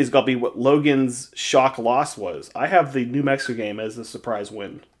 ironically, it's got to be what Logan's shock loss was. I have the New Mexico game as a surprise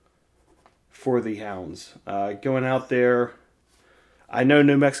win for the Hounds. Going out there, I know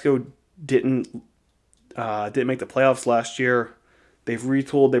New Mexico didn't make the playoffs last year. They've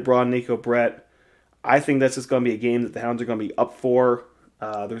retooled. They brought in Nico Brett. I think that's just going to be a game that the Hounds are going to be up for.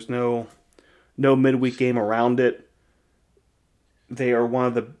 There's no midweek game around it. They are one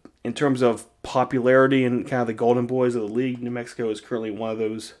of the, in terms of popularity and kind of the golden boys of the league, New Mexico is currently one of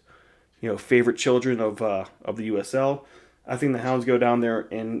those, favorite children of the USL. I think the Hounds go down there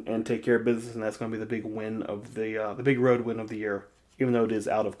and take care of business, and that's going to be the big win of the big road win of the year, even though it is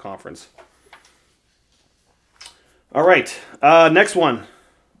out of conference. All right, next one.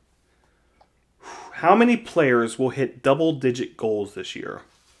 How many players will hit double-digit goals this year?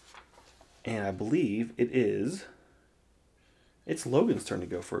 And I believe it's Logan's turn to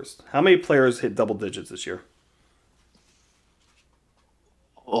go first. How many players hit double digits this year?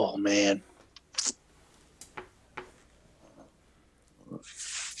 Oh, man.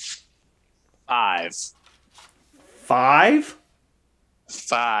 5. 5?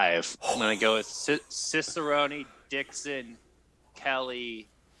 5. I'm going to go with Cicerone, Dixon, Kelly,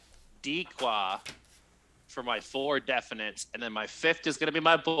 Dequa for my 4 definites. And then my 5th is going to be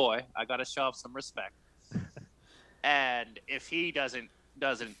my boy. I got to show off some respect. And if he doesn't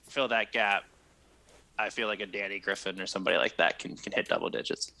fill that gap, I feel like a Danny Griffin or somebody like that can hit double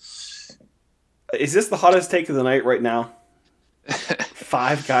digits. Is this the hottest take of the night right now?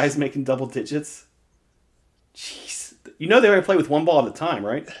 5 guys making double digits? Jeez. You know they only play with one ball at a time,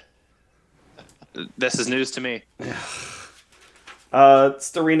 right? This is news to me.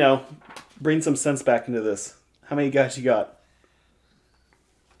 Storino, bring some sense back into this. How many guys you got?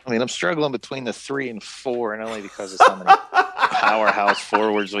 I mean, I'm struggling between the 3 and 4, and only because of so many powerhouse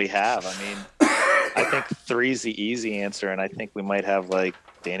forwards we have. I mean, I think 3's the easy answer, and I think we might have like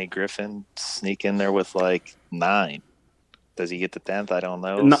Danny Griffin sneak in there with like 9. Does he get the 10th? I don't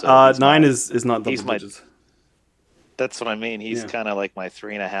know. 9 is not double digits. That's what I mean. He's kind of like my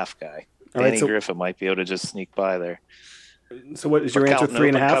 3.5 guy. All Danny right, Griffin might be able to just sneak by there. So what is your answer?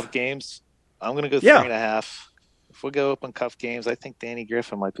 3.5 cup games. I'm going to go 3.5. If we go open cup games, I think Danny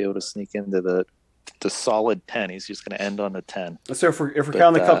Griffin might be able to sneak into the solid 10. He's just going to end on the 10. So if we're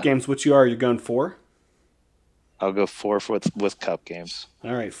counting the cup games, which you're going 4? I'll go 4 with cup games.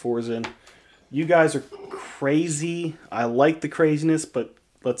 All right, 4's in. You guys are crazy. I like the craziness, but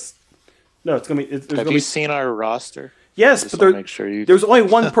it's going to be. Have you seen our roster? Yes, just but make sure there's only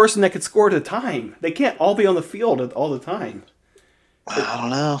one person that could score at a time. They can't all be on the field all the time. I don't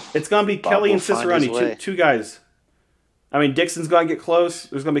know. It's going to be Bob Kelly and will find his Cicerone, way. two guys. I mean, Dixon's going to get close.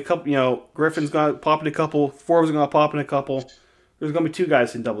 There's going to be a couple, Griffin's going to pop in a couple. Forbes are going to pop in a couple. There's going to be 2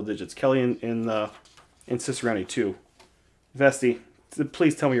 guys in double digits. Kelly and Cicerone, too. Vesti,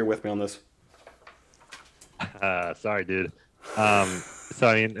 please tell me you're with me on this. Sorry, dude. So,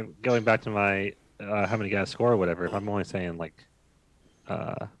 I mean, going back to my how many guys score or whatever, if I'm only saying, like,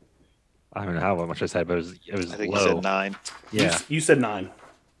 I don't know how much I said, but it was I think low. you said 9. Yeah. You said 9.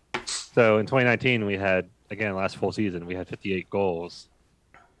 So, in 2019, we had, again, last full season, we had 58 goals.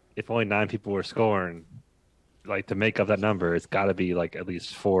 If only 9 people were scoring, like, to make up that number, it's got to be, like, at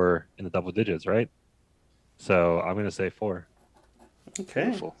least 4 in the double digits, right? So, I'm going to say 4. Okay.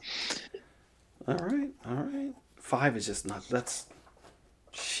 Beautiful. All right. 5 is just not. That's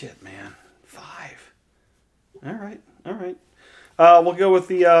shit, man. 5. All right. We'll go with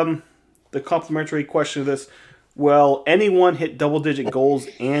the complimentary question of this. Will anyone hit double-digit goals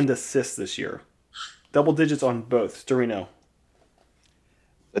and assists this year? Double digits on both. Storino.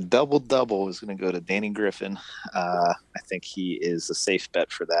 The double-double is going to go to Danny Griffin. I think he is a safe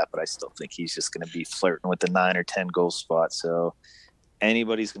bet for that, but I still think he's just going to be flirting with the 9 or 10 goal spot. So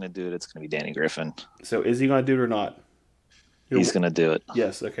anybody's going to do it, it's going to be Danny Griffin. So is he going to do it or not? He's going to do it.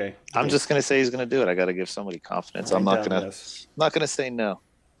 Yes. Okay. I'm just going to say he's going to do it. I got to give somebody confidence. I'm not going to say no.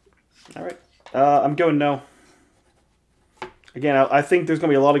 All right. I'm going no. Again, I think there's going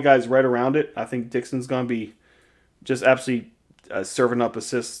to be a lot of guys right around it. I think Dixon's going to be just absolutely serving up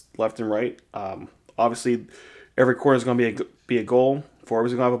assists left and right. Obviously, every quarter is going to be a goal.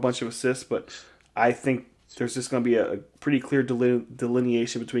 Forbes is going to have a bunch of assists, but I think there's just going to be a pretty clear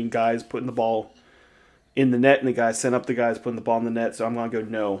delineation between guys putting the ball in the net and the guys sent up the guys putting the ball in the net. So I'm going to go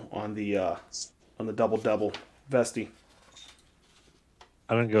no on the double-double. Vesti.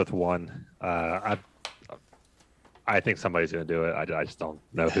 I'm going to go with 1. I think somebody's going to do it. I just don't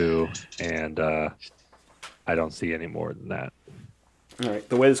know who, and I don't see any more than that. All right.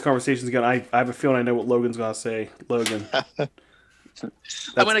 The way this conversation's going, I have a feeling I know what Logan's going to say. Logan. I'm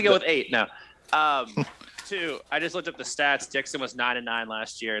going to go with 8 now. too. I just looked up the stats. Dixon was 9-9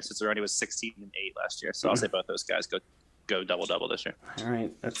 last year. Cicerone was 16-8 last year. So I'll say both those guys go double this year. All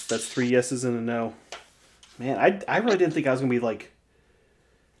right, that's 3 yeses and a no. Man, I really didn't think I was gonna be like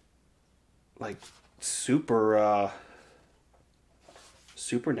super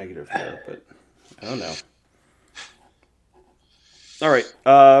super negative there, but I don't know. All right,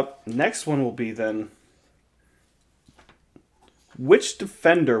 next one will be then. Which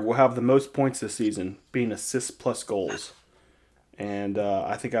defender will have the most points this season, being assists plus goals? And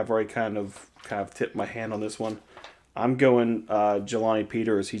I think I've already kind of tipped my hand on this one. I'm going Jelani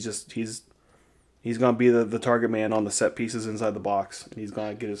Peters. He's going to be the target man on the set pieces inside the box, and he's going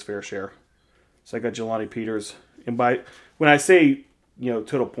to get his fair share. So I got Jelani Peters, and when I say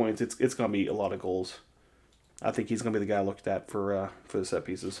total points, it's going to be a lot of goals. I think he's going to be the guy looked at for the set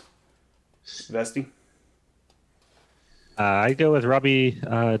pieces. Vesti? I go with Robbie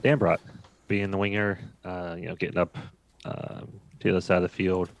Dambrot, being the winger, getting up to the other side of the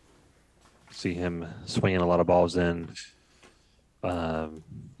field. See him swinging a lot of balls in, and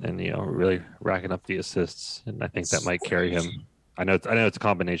really racking up the assists, and I think that might carry him. I know it's a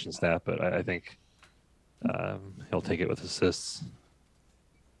combination stat, but I think he'll take it with assists.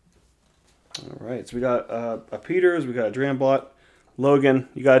 All right, so we got a Peters, we got a Dramblot. Logan,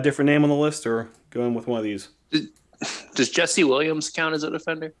 you got a different name on the list, or going with one of these? Does Jesse Williams count as a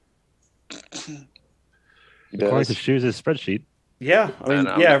defender? According to Shoes' spreadsheet. Yeah,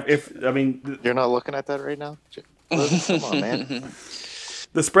 you're not looking at that right now. Come on, man.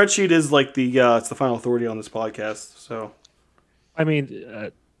 The spreadsheet is like it's the final authority on this podcast. So, I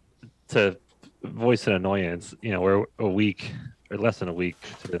mean, to voice an annoyance, we're a week or less than a week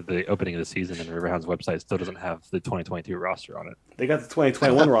to the opening of the season, and Riverhound's website still doesn't have the 2022 roster on it. They got the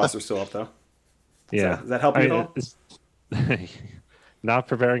 2021 roster still up though. Yeah, does that help you at all? Not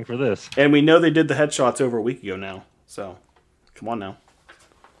preparing for this. And we know they did the headshots over a week ago now. So, come on now.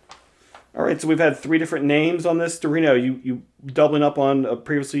 All right, so we've had 3 different names on this. Dorino, you doubling up on a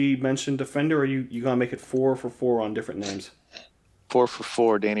previously mentioned defender, or you gonna make it 4 for 4 on different names? 4 for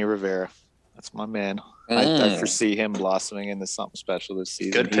 4, Danny Rivera. That's my man. I foresee him blossoming into something special this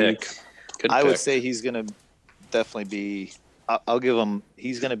season. Good pick. I would say he's gonna definitely be. I'll give him.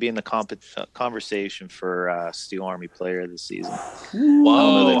 He's going to be in the conversation for Steel Army Player of the season.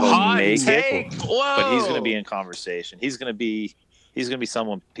 Whoa, hot take! Whoa, but he's going to be in conversation. He's going to be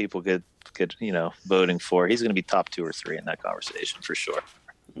someone people get voting for. He's going to be top 2 or 3 in that conversation for sure.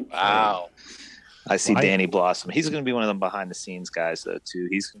 Wow. I see Danny Blossom. He's going to be one of them behind the scenes guys though too.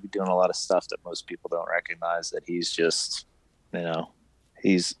 He's going to be doing a lot of stuff that most people don't recognize. That he's just,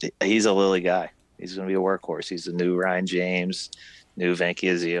 he's a Lily guy. He's going to be a workhorse. He's the new Ryan James, new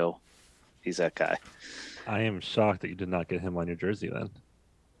Venky Azio. He's that guy. I am shocked that you did not get him on your jersey then.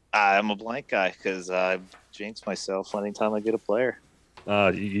 I'm a blank guy because I jinx myself anytime I get a player.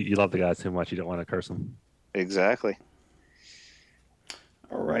 You love the guy too much. You don't want to curse him. Exactly.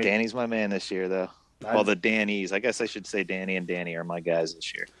 All right. Danny's my man this year, though. Well, the Dannies. I guess I should say Danny and Danny are my guys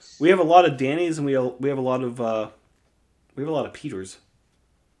this year. We have a lot of Dannies, and we have a lot of Peters.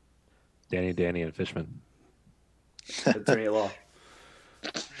 Danny, and Fishman. Attorney at law.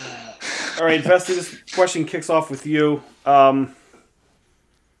 All right, Vesti, this question kicks off with you.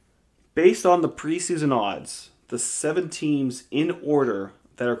 Based on the preseason odds, the 7 teams in order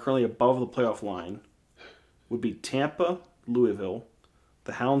that are currently above the playoff line would be Tampa, Louisville,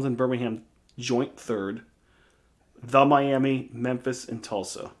 the Hounds and Birmingham joint third, the Miami, Memphis, and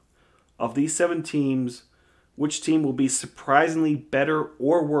Tulsa. Of these 7 teams, which team will be surprisingly better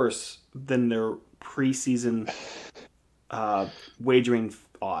or worse than their preseason wagering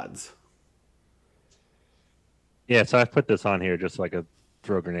odds? Yeah, so I've put this on here just so I could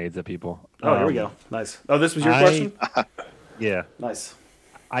throw grenades at people. Oh, here we go. Nice. Oh, this was your question? Yeah. Nice.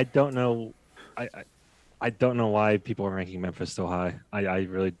 I don't know. I don't know why people are ranking Memphis so high. I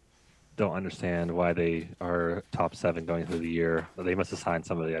really don't understand why they are top 7 going through the year. They must have signed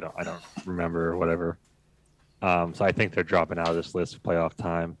somebody. I don't remember or whatever. So I think they're dropping out of this list for playoff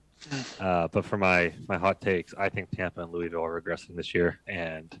time. But for my hot takes, I think Tampa and Louisville are regressing this year,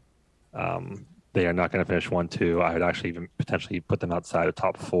 and they are not going to finish 1-2. I would actually even potentially put them outside of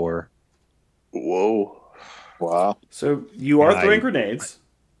top 4. Whoa. Wow. So you are throwing grenades.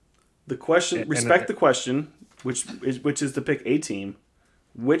 The question, respect the question, which is to pick a team.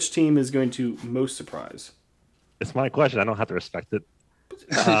 Which team is going to most surprise? It's my question. I don't have to respect it.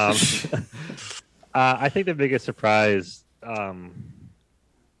 I think the biggest surprise. Oh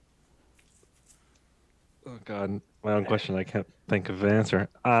God, my own question. I can't think of the answer.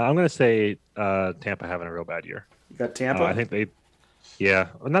 I'm going to say Tampa having a real bad year. You got Tampa. Yeah,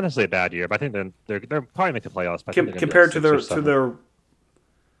 well, not necessarily a bad year, but I think they're probably make the playoffs. But I think they're gonna be Compared like to 6 or their 7.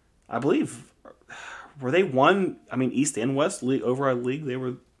 I believe, were they one? I mean, East and West league overall league. They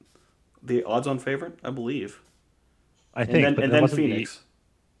were the odds-on favorite, I believe. I And think, then but and that then wasn't Phoenix.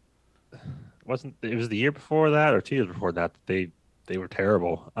 wasn't it was the year before that or 2 years before that they were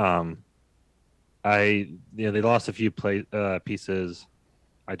terrible. They lost a few pieces.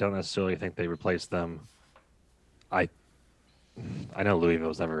 I don't necessarily think they replaced them. I I know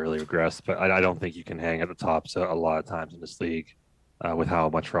Louisville's never really regressed, but I don't think you can hang at the top so a lot of times in this league with how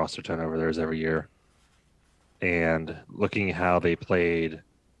much roster turnover there is every year. And looking how they played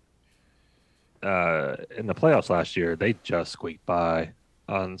in the playoffs last year, they just squeaked by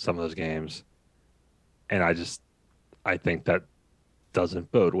on some of those games, and I think that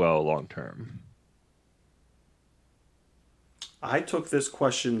doesn't bode well long term. I took this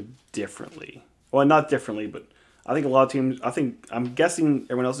question differently. Well, not differently, but I think a lot of teams. I'm guessing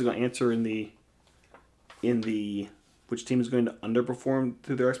everyone else is going to answer in the which team is going to underperform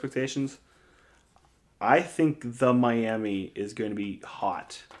to their expectations. I think the Miami is going to be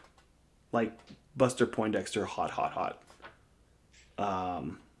hot, like Buster Poindexter, hot, hot, hot.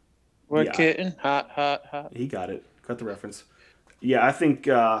 We're Yeah. kidding. Hot, hot, hot. He got it. Got the reference. Yeah, I think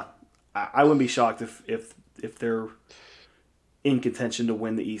I wouldn't be shocked if they're in contention to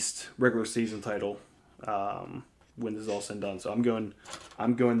win the East regular season title when this is all said and done. So I'm going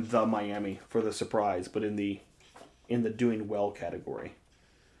the Miami for the surprise, but in the doing well category.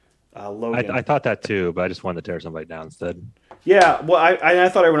 Logan. I thought that too, but I just wanted to tear somebody down instead. Yeah, well, I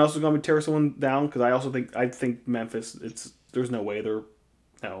thought everyone else was going to tear someone down because I think Memphis. There's no way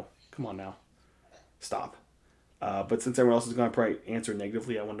no, come on now, stop. But since everyone else is going to probably answer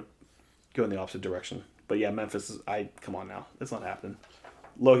negatively, I want to go in the opposite direction. But yeah, Memphis come on now, it's not happening.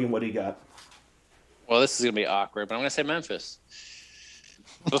 Logan, what do you got? Well, this is gonna be awkward, but I'm gonna say Memphis.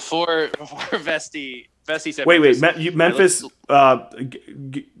 Before Vesti said Memphis,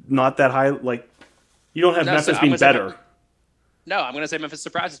 not that high. Like you don't have Memphis being better. I'm going to say Memphis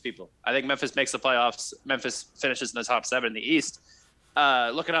surprises people. I think Memphis makes the playoffs. Memphis finishes in the top 7 in the East.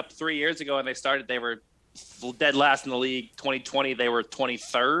 Looking up 3 years ago when they started, they were dead last in the league. 2020, they were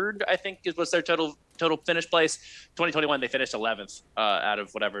 23rd, I think, was their total finish place. 2021, they finished 11th out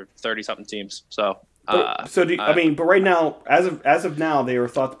of whatever 30-something teams. So, but right now, as of now, they are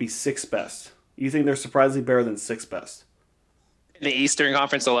thought to be 6th best. You think they're surprisingly better than 6th best in the Eastern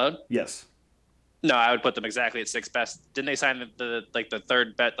Conference alone? Yes. No, I would put them exactly at 6th best. Didn't they sign the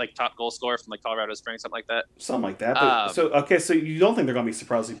third top goal scorer from Colorado Springs, something like that? Something like that. But, so you don't think they're going to be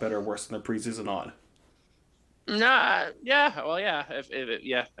surprisingly better or worse than their preseason odd? Nah, yeah, well, yeah.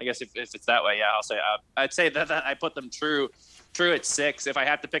 I guess if it's that way, yeah, I'll say I'd say that I put them true at 6. If I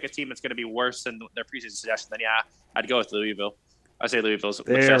have to pick a team that's going to be worse than their preseason suggestion, then yeah, I'd go with Louisville. I say Louisville's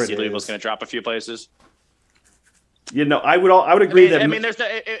going to drop a few places. I would agree that. I mean,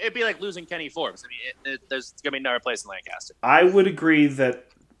 it'd be like losing Kenny Forbes. I mean, there's going to be no replacing Lancaster. I would agree that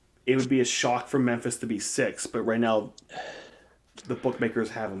it would be a shock for Memphis to be 6th, but right now, the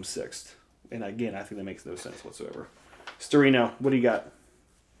bookmakers have them 6th. And again, I think that makes no sense whatsoever. Storino, what do you got?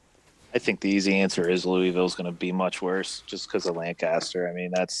 I think the easy answer is Louisville's going to be much worse just because of Lancaster. I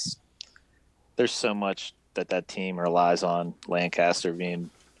mean, there's so much that team relies on Lancaster being,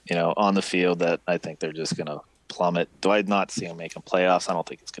 on the field that I think they're just going to plummet. Do I not see them making playoffs? I don't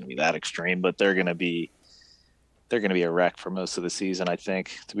think it's going to be that extreme, but they're going to be a wreck for most of the season, I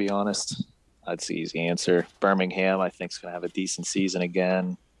think, to be honest. That's the easy answer. Birmingham, I think, is going to have a decent season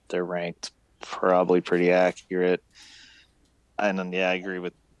again. They're ranked probably pretty accurate. And then, I agree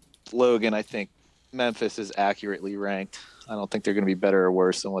with Logan. I think Memphis is accurately ranked. I don't think they're going to be better or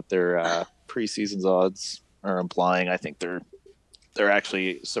worse than what their preseason's odds are implying. I think they're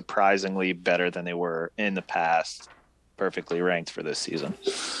actually surprisingly better than they were in the past. Perfectly ranked for this season.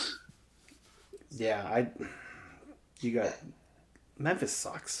 Yeah, Memphis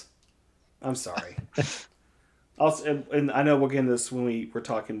sucks. I'm sorry. And I know we'll get into this when we're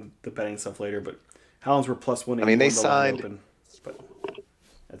talking the betting stuff later, but Hounds were plus 180. I mean, they signed. Open, but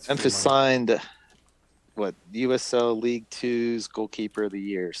Memphis signed USL League 2's goalkeeper of the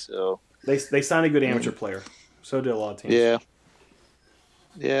year. So they signed a good amateur player. So did a lot of teams.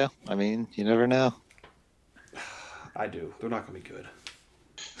 Yeah. I mean, you never know. I do. They're not going to be good.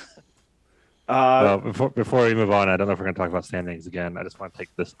 Well, before we move on, I don't know if we're going to talk about standings again. I just want to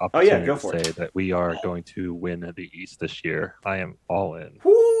take this opportunity to say that we are going to win the East this year. I am all in.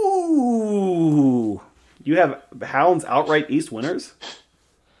 Ooh. You have Hounds outright East winners?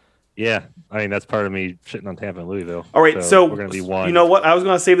 Yeah. I mean, that's part of me shitting on Tampa and Louisville. All right, so we're going to be one. You know what? I was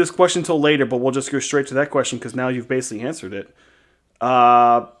going to save this question until later, but we'll just go straight to that question because now you've basically answered it.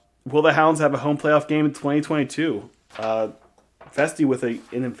 Will the Hounds have a home playoff game in 2022? Festy with an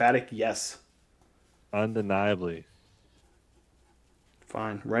emphatic yes. Undeniably.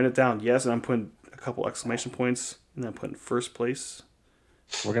 Fine. Write it down. Yes, and I'm putting a couple exclamation points, and then I'm putting first place.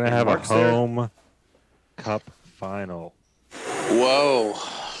 We're going to have a home cup final. Whoa.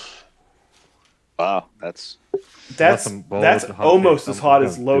 Wow, that's almost as hot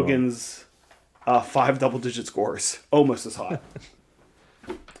as Logan's 5 double-digit scores. Almost as hot.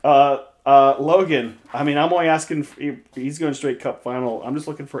 Logan, I mean, I'm only asking. He's going straight cup final. I'm just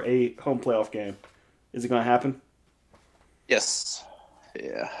looking for a home playoff game. Is it going to happen? Yes.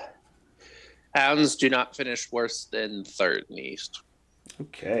 Yeah. Hounds do not finish worse than third in the East.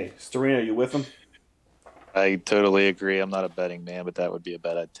 Okay. Storino, you with him? I totally agree. I'm not a betting man, but that would be a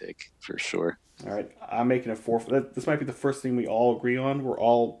bet I'd take for sure. All right. I'm making a 4. This might be the first thing we all agree on. We're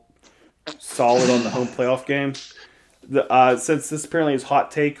all solid on the home playoff game. Since this apparently is hot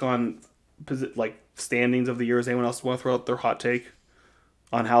take on like standings of the year, does anyone else want to throw out their hot take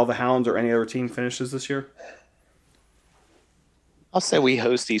on how the Hounds or any other team finishes this year? I'll say we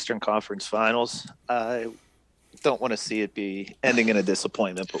host Eastern Conference Finals. I don't want to see it be ending in a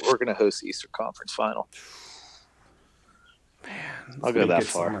disappointment, but we're going to host the Eastern Conference Final. Man, I'll go that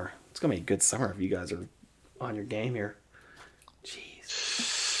far. Summer. It's going to be a good summer if you guys are on your game here.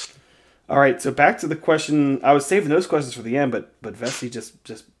 Jeez. All right, so back to the question. I was saving those questions for the end, but Vesey just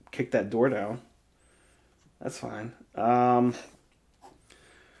kicked that door down. That's fine.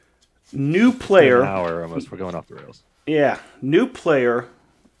 New player. An hour almost. We're going off the rails. Yeah, new player,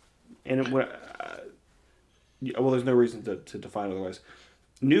 and well, there's no reason to define otherwise.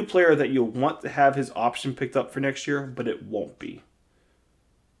 New player that you'll want to have his option picked up for next year, but it won't be.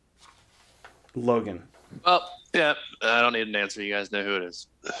 Logan. Well, yeah, I don't need an answer. You guys know who it is.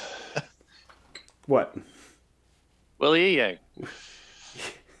 What? Willie Yang.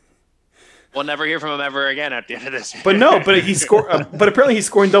 We'll never hear from him ever again at the end of this. But no, but he scored. But apparently he's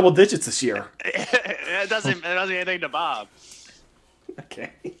scoring double digits this year. It doesn't mean anything to Bob.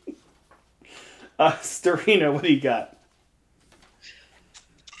 Okay. Storino, what do you got?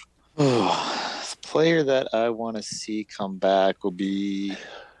 The player that I want to see come back will be.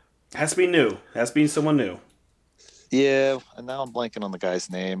 Has to be new. Has to be someone new. Yeah, and now I'm blanking on the guy's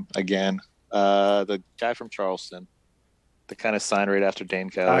name again. The guy from Charleston. The kind of sign right after Dane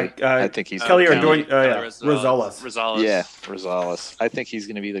Kelly. I think he's Kelly or Rosales. Rosales. Yeah, Rosales. I think he's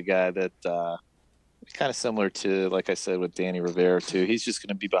going to be the guy that kind of similar to, like I said, with Danny Rivera too. He's just going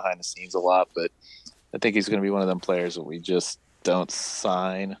to be behind the scenes a lot, but I think he's going to be one of them players that we just don't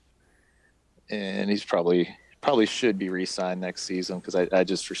sign, and he's probably should be re-signed next season because I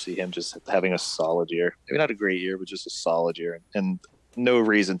just foresee him just having a solid year. Maybe not a great year, but just a solid year, and no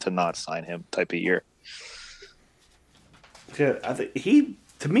reason to not sign him type of year. Yeah, I think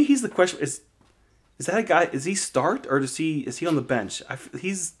to me he's the question. Is that a guy? Is he start or is he on the bench?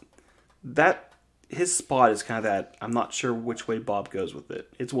 His spot is kind of that. I'm not sure which way Bob goes with it.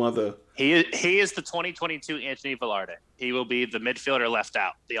 It's one of the. He is the 2022 Anthony Velarde. He will be the midfielder left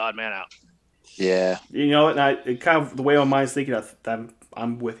out, the odd man out. Yeah, you know, and it kind of the way my mind's thinking.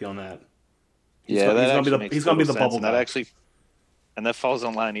 I'm with you on that. He's gonna be the bubble guy. And that falls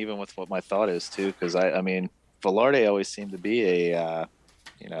in line even with what my thought is too, because I mean. Velarde always seemed to be a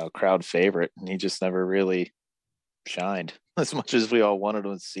crowd favorite, and he just never really shined as much as we all wanted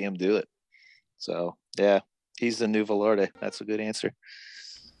to see him do it. So, yeah, he's the new Velarde. That's a good answer.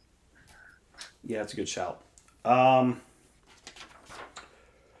 Yeah, that's a good shout.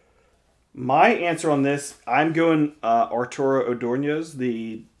 My answer on this, I'm going Arturo Ordonez,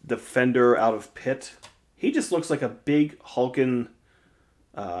 the defender out of Pitt. He just looks like a big, hulking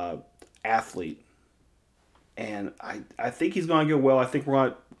athlete. And I think he's going to go well. I think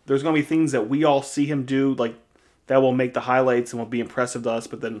there's going to be things that we all see him do like that will make the highlights and will be impressive to us.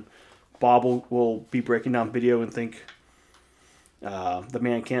 But then Bob will be breaking down video and think the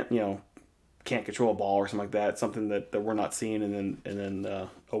man can't control a ball or something like that. Something that we're not seeing. And then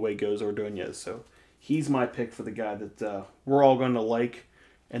away goes Ordonez. So he's my pick for the guy that we're all going to like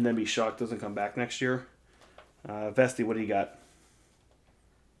and then be shocked doesn't come back next year. Vesty, what do you got?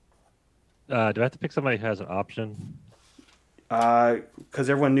 Do I have to pick somebody who has an option? Because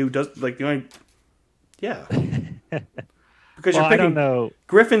everyone knew does like the only, yeah. Because well, you're picking. I don't know.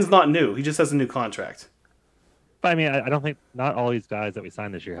 Griffin's not new. He just has a new contract. But I mean, I don't think not all these guys that we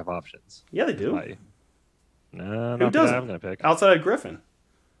signed this year have options. Yeah, they do. No, who doesn't? I'm going to pick outside of Griffin.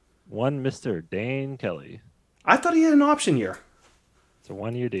 One Mr. Dane Kelly. I thought he had an option year. It's a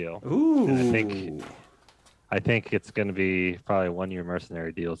 1-year deal. Ooh. And I think it's going to be probably a 1-year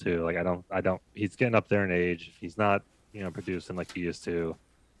mercenary deal too. Like I don't. He's getting up there in age. If he's not producing like he used to.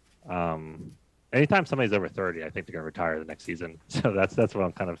 Anytime somebody's over 30, I think they're gonna retire the next season. So that's what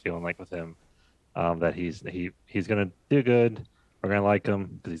I'm kind of feeling like with him. That he's gonna do good. We're gonna like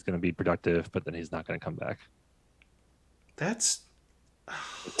him because he's gonna be productive, but then he's not gonna come back. That's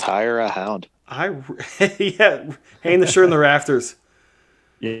Retire a hound. Yeah, hang the shirt in the rafters.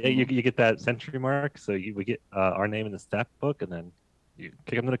 Yeah, you get that century mark, so we get our name in the stat book, and then you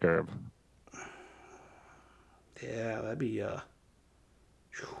kick him to the curb. Yeah, that'd be. I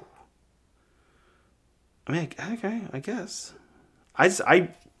mean, okay, I guess.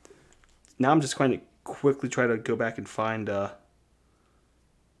 Now I'm just going to quickly try to go back and find.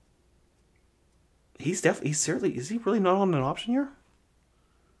 He's certainly. Is he really not on an option year?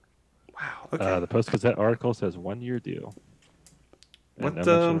 Wow. Okay. The Post Gazette article says 1 year deal. And What no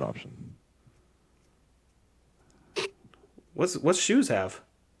mention of an option. What's Shoes have?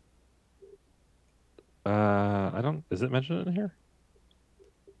 I don't. Is it mentioned in here?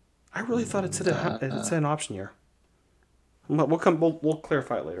 I really thought it said an option year. We'll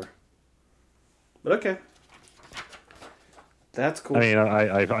clarify it later. But okay, that's cool. I mean,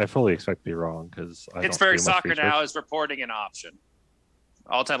 I fully expect to be wrong because Pittsburgh Soccer Now is reporting an option.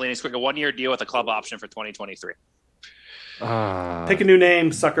 All-time leading scorer, a 1 year deal with a club option for 2023. Pick a new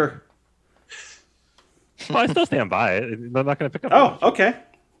name, sucker. Well, I still stand by it. I'm not going to pick up. Oh, okay,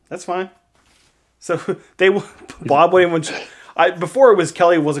 that's fine. So Bob wouldn't. Before it was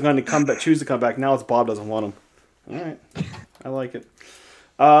Kelly wasn't going to choose to come back. Now it's Bob doesn't want him. All right, I like it.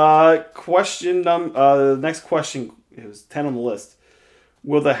 The next question is 10 on the list.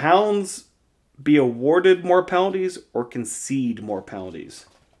 Will the Hounds be awarded more penalties or concede more penalties?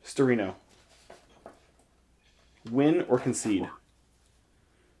 Storino. Win or concede?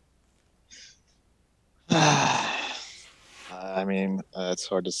 I mean, it's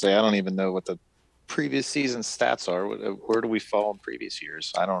hard to say. I don't even know what the previous season stats are. Where do we fall in previous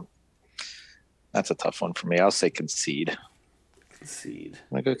years? That's a tough one for me. I'll say concede. Concede.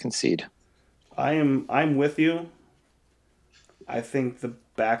 I'm gonna go concede. I'm with you. I think the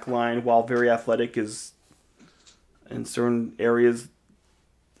back line, while very athletic, is in certain areas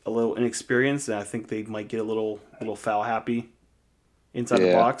a little inexperienced, and I think they might get a little foul happy inside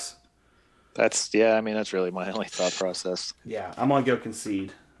the box. That's really my only thought process. Yeah, I'm gonna go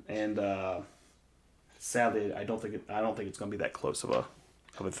concede, and sadly, I don't think it's gonna be that close of a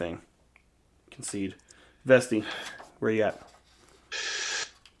thing. Concede. Vesti, where you at?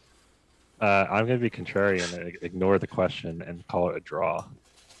 I'm going to be contrarian and ignore the question and call it a draw.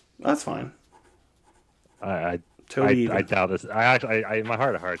 That's fine. I doubt this. In my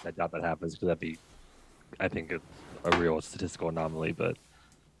heart of hearts, I doubt that happens because that'd be, I think, a real statistical anomaly. But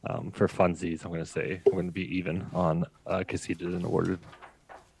for funsies, I'm going to say we're going to be even on conceded and awarded.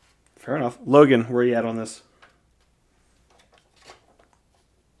 Fair enough. Logan, where are you at on this?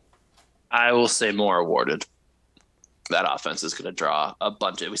 I will say more awarded. That offense is going to draw a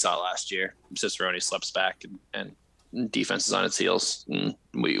bunch. We saw it last year. Cicerone slips back and defense is on its heels. And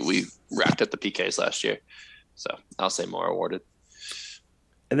we racked up the PKs last year. So I'll say more awarded.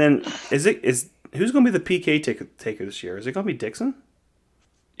 And then who's going to be the PK taker this year? Is it going to be Dixon?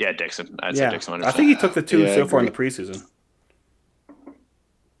 Yeah, Dixon. I'd say Dixon. 100%. I think he took the two so far in the preseason.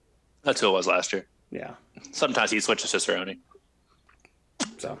 That's who it was last year. Yeah. Sometimes he switches to Cicerone.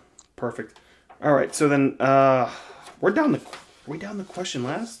 So perfect. All right. So then we're down the question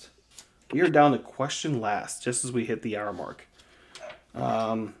last. We are down to question last, just as we hit the hour mark.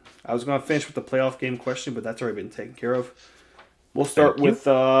 I was going to finish with the playoff game question, but that's already been taken care of. We'll start with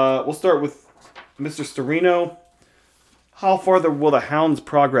Mr. Storino. How farther will the Hounds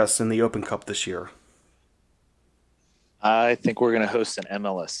progress in the Open Cup this year? I think we're going to host an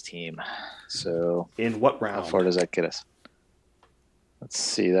MLS team. So in what round? How far does that get us? Let's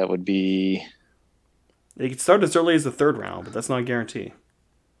see. That would be. They could start as early as the third round, but that's not a guarantee.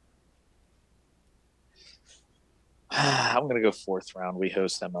 I'm going to go fourth round. We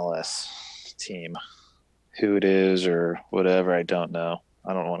host MLS team. Who it is or whatever, I don't know.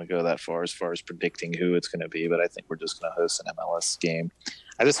 I don't want to go that far as predicting who it's going to be, but I think we're just going to host an MLS game.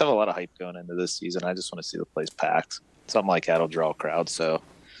 I just have a lot of hype going into this season. I just want to see the place packed. Something like that'll draw a crowd, so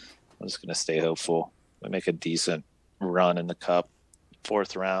I'm just going to stay hopeful. We make a decent run in the Cup.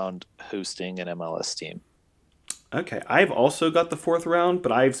 Fourth round, hosting an MLS team. Okay, I've also got the fourth round,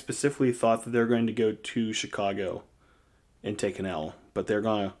 but I've specifically thought that they're going to go to Chicago and take an L. But they're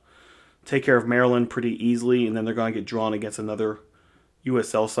going to take care of Maryland pretty easily, and then they're going to get drawn against another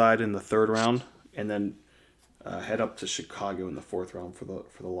USL side in the third round, and then head up to Chicago in the fourth round for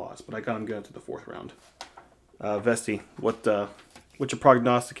the loss. But I got them going to the fourth round. Vesti, what's your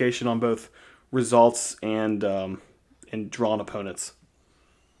prognostication on both results and and drawn opponents.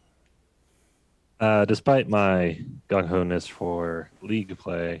 Despite my gung-ho-ness for league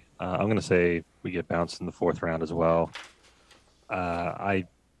play, I'm going to say we get bounced in the 4th round as well. I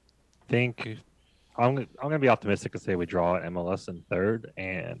think I'm going to be optimistic and say we draw MLS in 3rd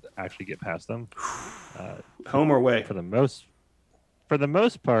and actually get past them. Home or away? For the most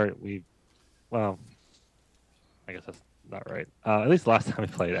part, I guess that's not right. At least last time we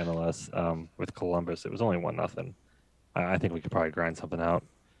played MLS with Columbus, it was only 1-0. I think we could probably grind something out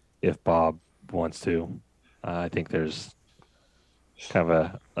if Bob wants to. I think there's kind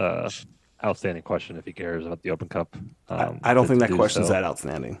of a outstanding question if he cares about the Open Cup. I don't think that question's that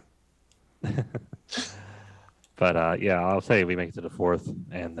outstanding. But I'll say we make it to the 4th,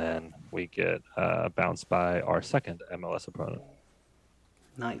 and then we get bounced by our 2nd MLS opponent.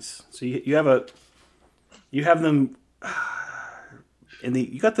 Nice. So you have them you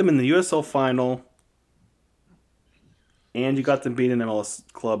got them in the USL final, and you got them beating an MLS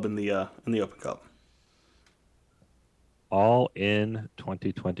club in the Open Cup. All in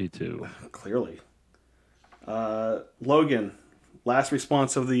 2022. Clearly. Logan, last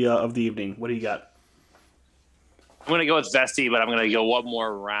response of the evening. What do you got? I'm going to go with Vesti, but I'm going to go one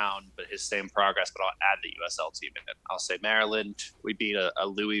more round, but his same progress, but I'll add the USL team in it. I'll say Maryland, we beat a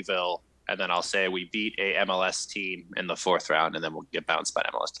Louisville, and then I'll say we beat a MLS team in the 4th round, and then we'll get bounced by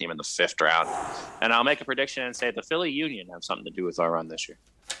an MLS team in the 5th round. And I'll make a prediction and say the Philly Union have something to do with our run this year.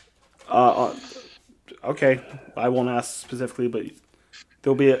 Okay. I won't ask specifically, but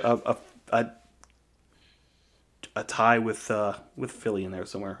there'll be a tie with Philly in there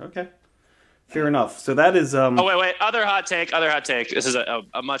somewhere. Okay. Fair enough. So that is. Wait. Other hot take. This is a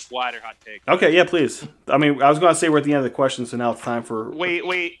much wider hot take. Okay, yeah, please. I mean, I was going to say we're at the end of the question, so now it's time for.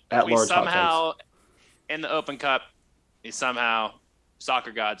 We somehow in the Open Cup,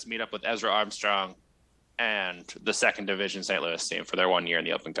 soccer gods meet up with Ezra Armstrong and the 2nd Division St. Louis team for their 1 year in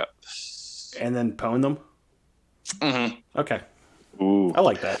the Open Cup, and then pwn them. Mm-hmm. Okay. Ooh, I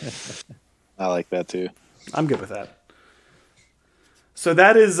like that. I like that too. I'm good with that. So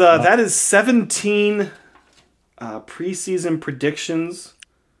that is 17 preseason predictions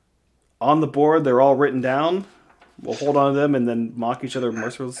on the board. They're all written down. We'll hold on to them and then mock each other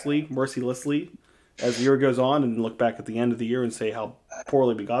mercilessly as the year goes on, and look back at the end of the year and say how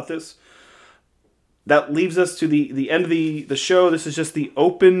poorly we got this. That leaves us to the end of the show. This is just the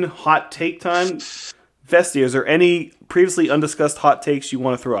open hot take time. Vesti, is there any previously undiscussed hot takes you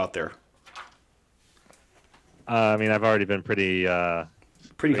want to throw out there? I mean, I've already been pretty hot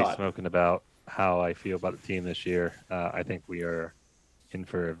smoking about how I feel about the team this year. I think we are in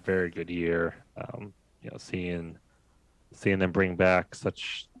for a very good year. Seeing them bring back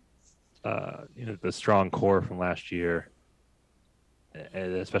such the strong core from last year,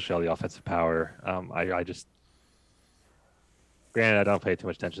 and especially all the offensive power. I just, granted, I don't pay too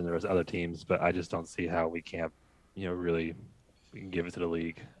much attention to those other teams, but I just don't see how we can't, really give it to the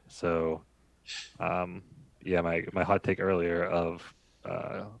league. So. My hot take earlier of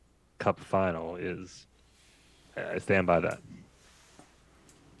Cup final is I stand by that.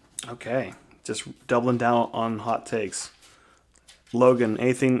 Okay, just doubling down on hot takes. Logan,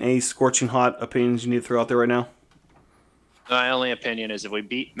 any scorching hot opinions you need to throw out there right now? My only opinion is if we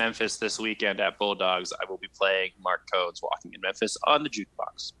beat Memphis this weekend at Bulldogs, I will be playing Mark Codes Walking in Memphis on the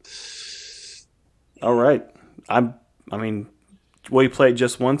jukebox. All right. Will you play it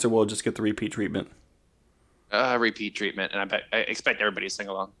just once, or will it just get the repeat treatment? Repeat treatment, and I expect everybody to sing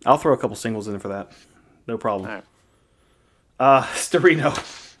along. I'll throw a couple singles in for that. No problem. All right. Starino,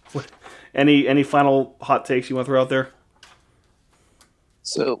 any final hot takes you want to throw out there?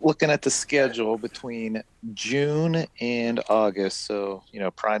 So looking at the schedule between June and August, so,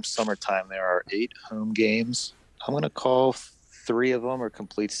 prime summertime, there are 8 home games. I'm going to call 3 of them are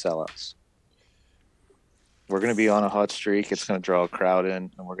complete sellouts. We're going to be on a hot streak. It's going to draw a crowd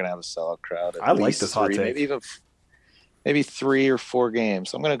in, and we're going to have a sellout crowd. I like this hot take. Maybe 3 or 4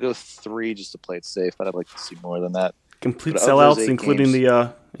 games. I'm going to go 3 just to play it safe, but I'd like to see more than that. Complete sellouts,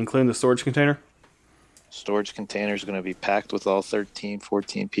 including the storage container? Storage container is going to be packed with all 13,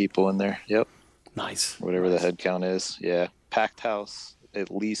 14 people in there. Yep. Nice. Whatever the head count is. Yeah. Packed house,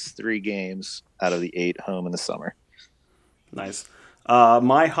 at least 3 games out of the 8 home in the summer. Nice.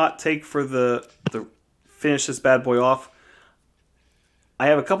 My hot take for the finish this bad boy off. I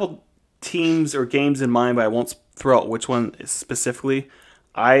have a couple teams or games in mind, but I won't throw out which one specifically.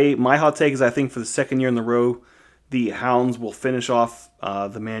 My hot take is I think for the second year in a row, the Hounds will finish off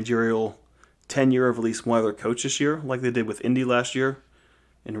the managerial tenure of at least one other coach this year, like they did with Indy last year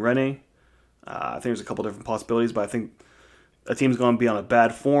in Rennie. I think there's a couple different possibilities, but I think a team's going to be on a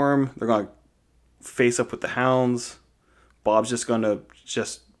bad form. They're going to face up with the Hounds. Bob's just going to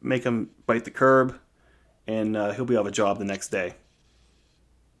just make him bite the curb, and he'll be out of a job the next day.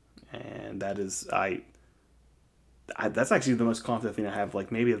 And that is, that's actually the most confident thing I have,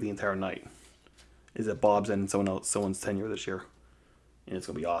 like maybe of the entire night, is that Bob's ending someone's tenure this year, and it's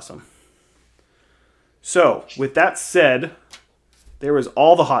going to be awesome. So, with that said, there was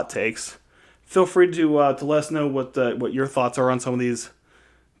all the hot takes. Feel free to let us know what your thoughts are on some of these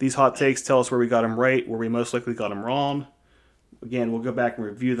hot takes. Tell us where we got them right, where we most likely got them wrong. Again, we'll go back and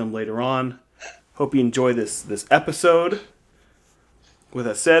review them later on. Hope you enjoy this episode. With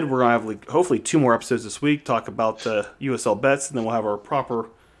that said, we're going to have hopefully 2 more episodes this week. Talk about the USL bets, and then we'll have our proper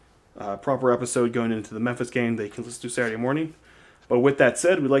episode going into the Memphis game that you can listen to Saturday morning. But with that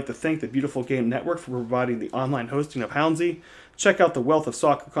said, we'd like to thank the Beautiful Game Network for providing the online hosting of Houndsy. Check out the wealth of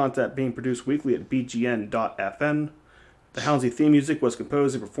soccer content being produced weekly at bgn.fm. The Houndsy theme music was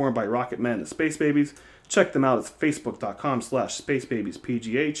composed and performed by Rocket Man and the Space Babies. Check them out at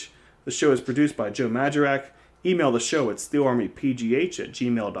facebook.com/spacebabieспgh. The show is produced by Joe Majorak. Email the show at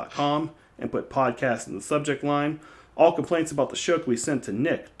steelarmypgh@gmail.com and put podcast in the subject line. All complaints about the show can be sent to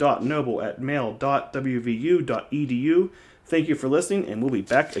nick.noble@mail.wvu.edu. Thank you for listening, and we'll be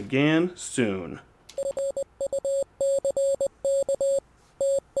back again soon.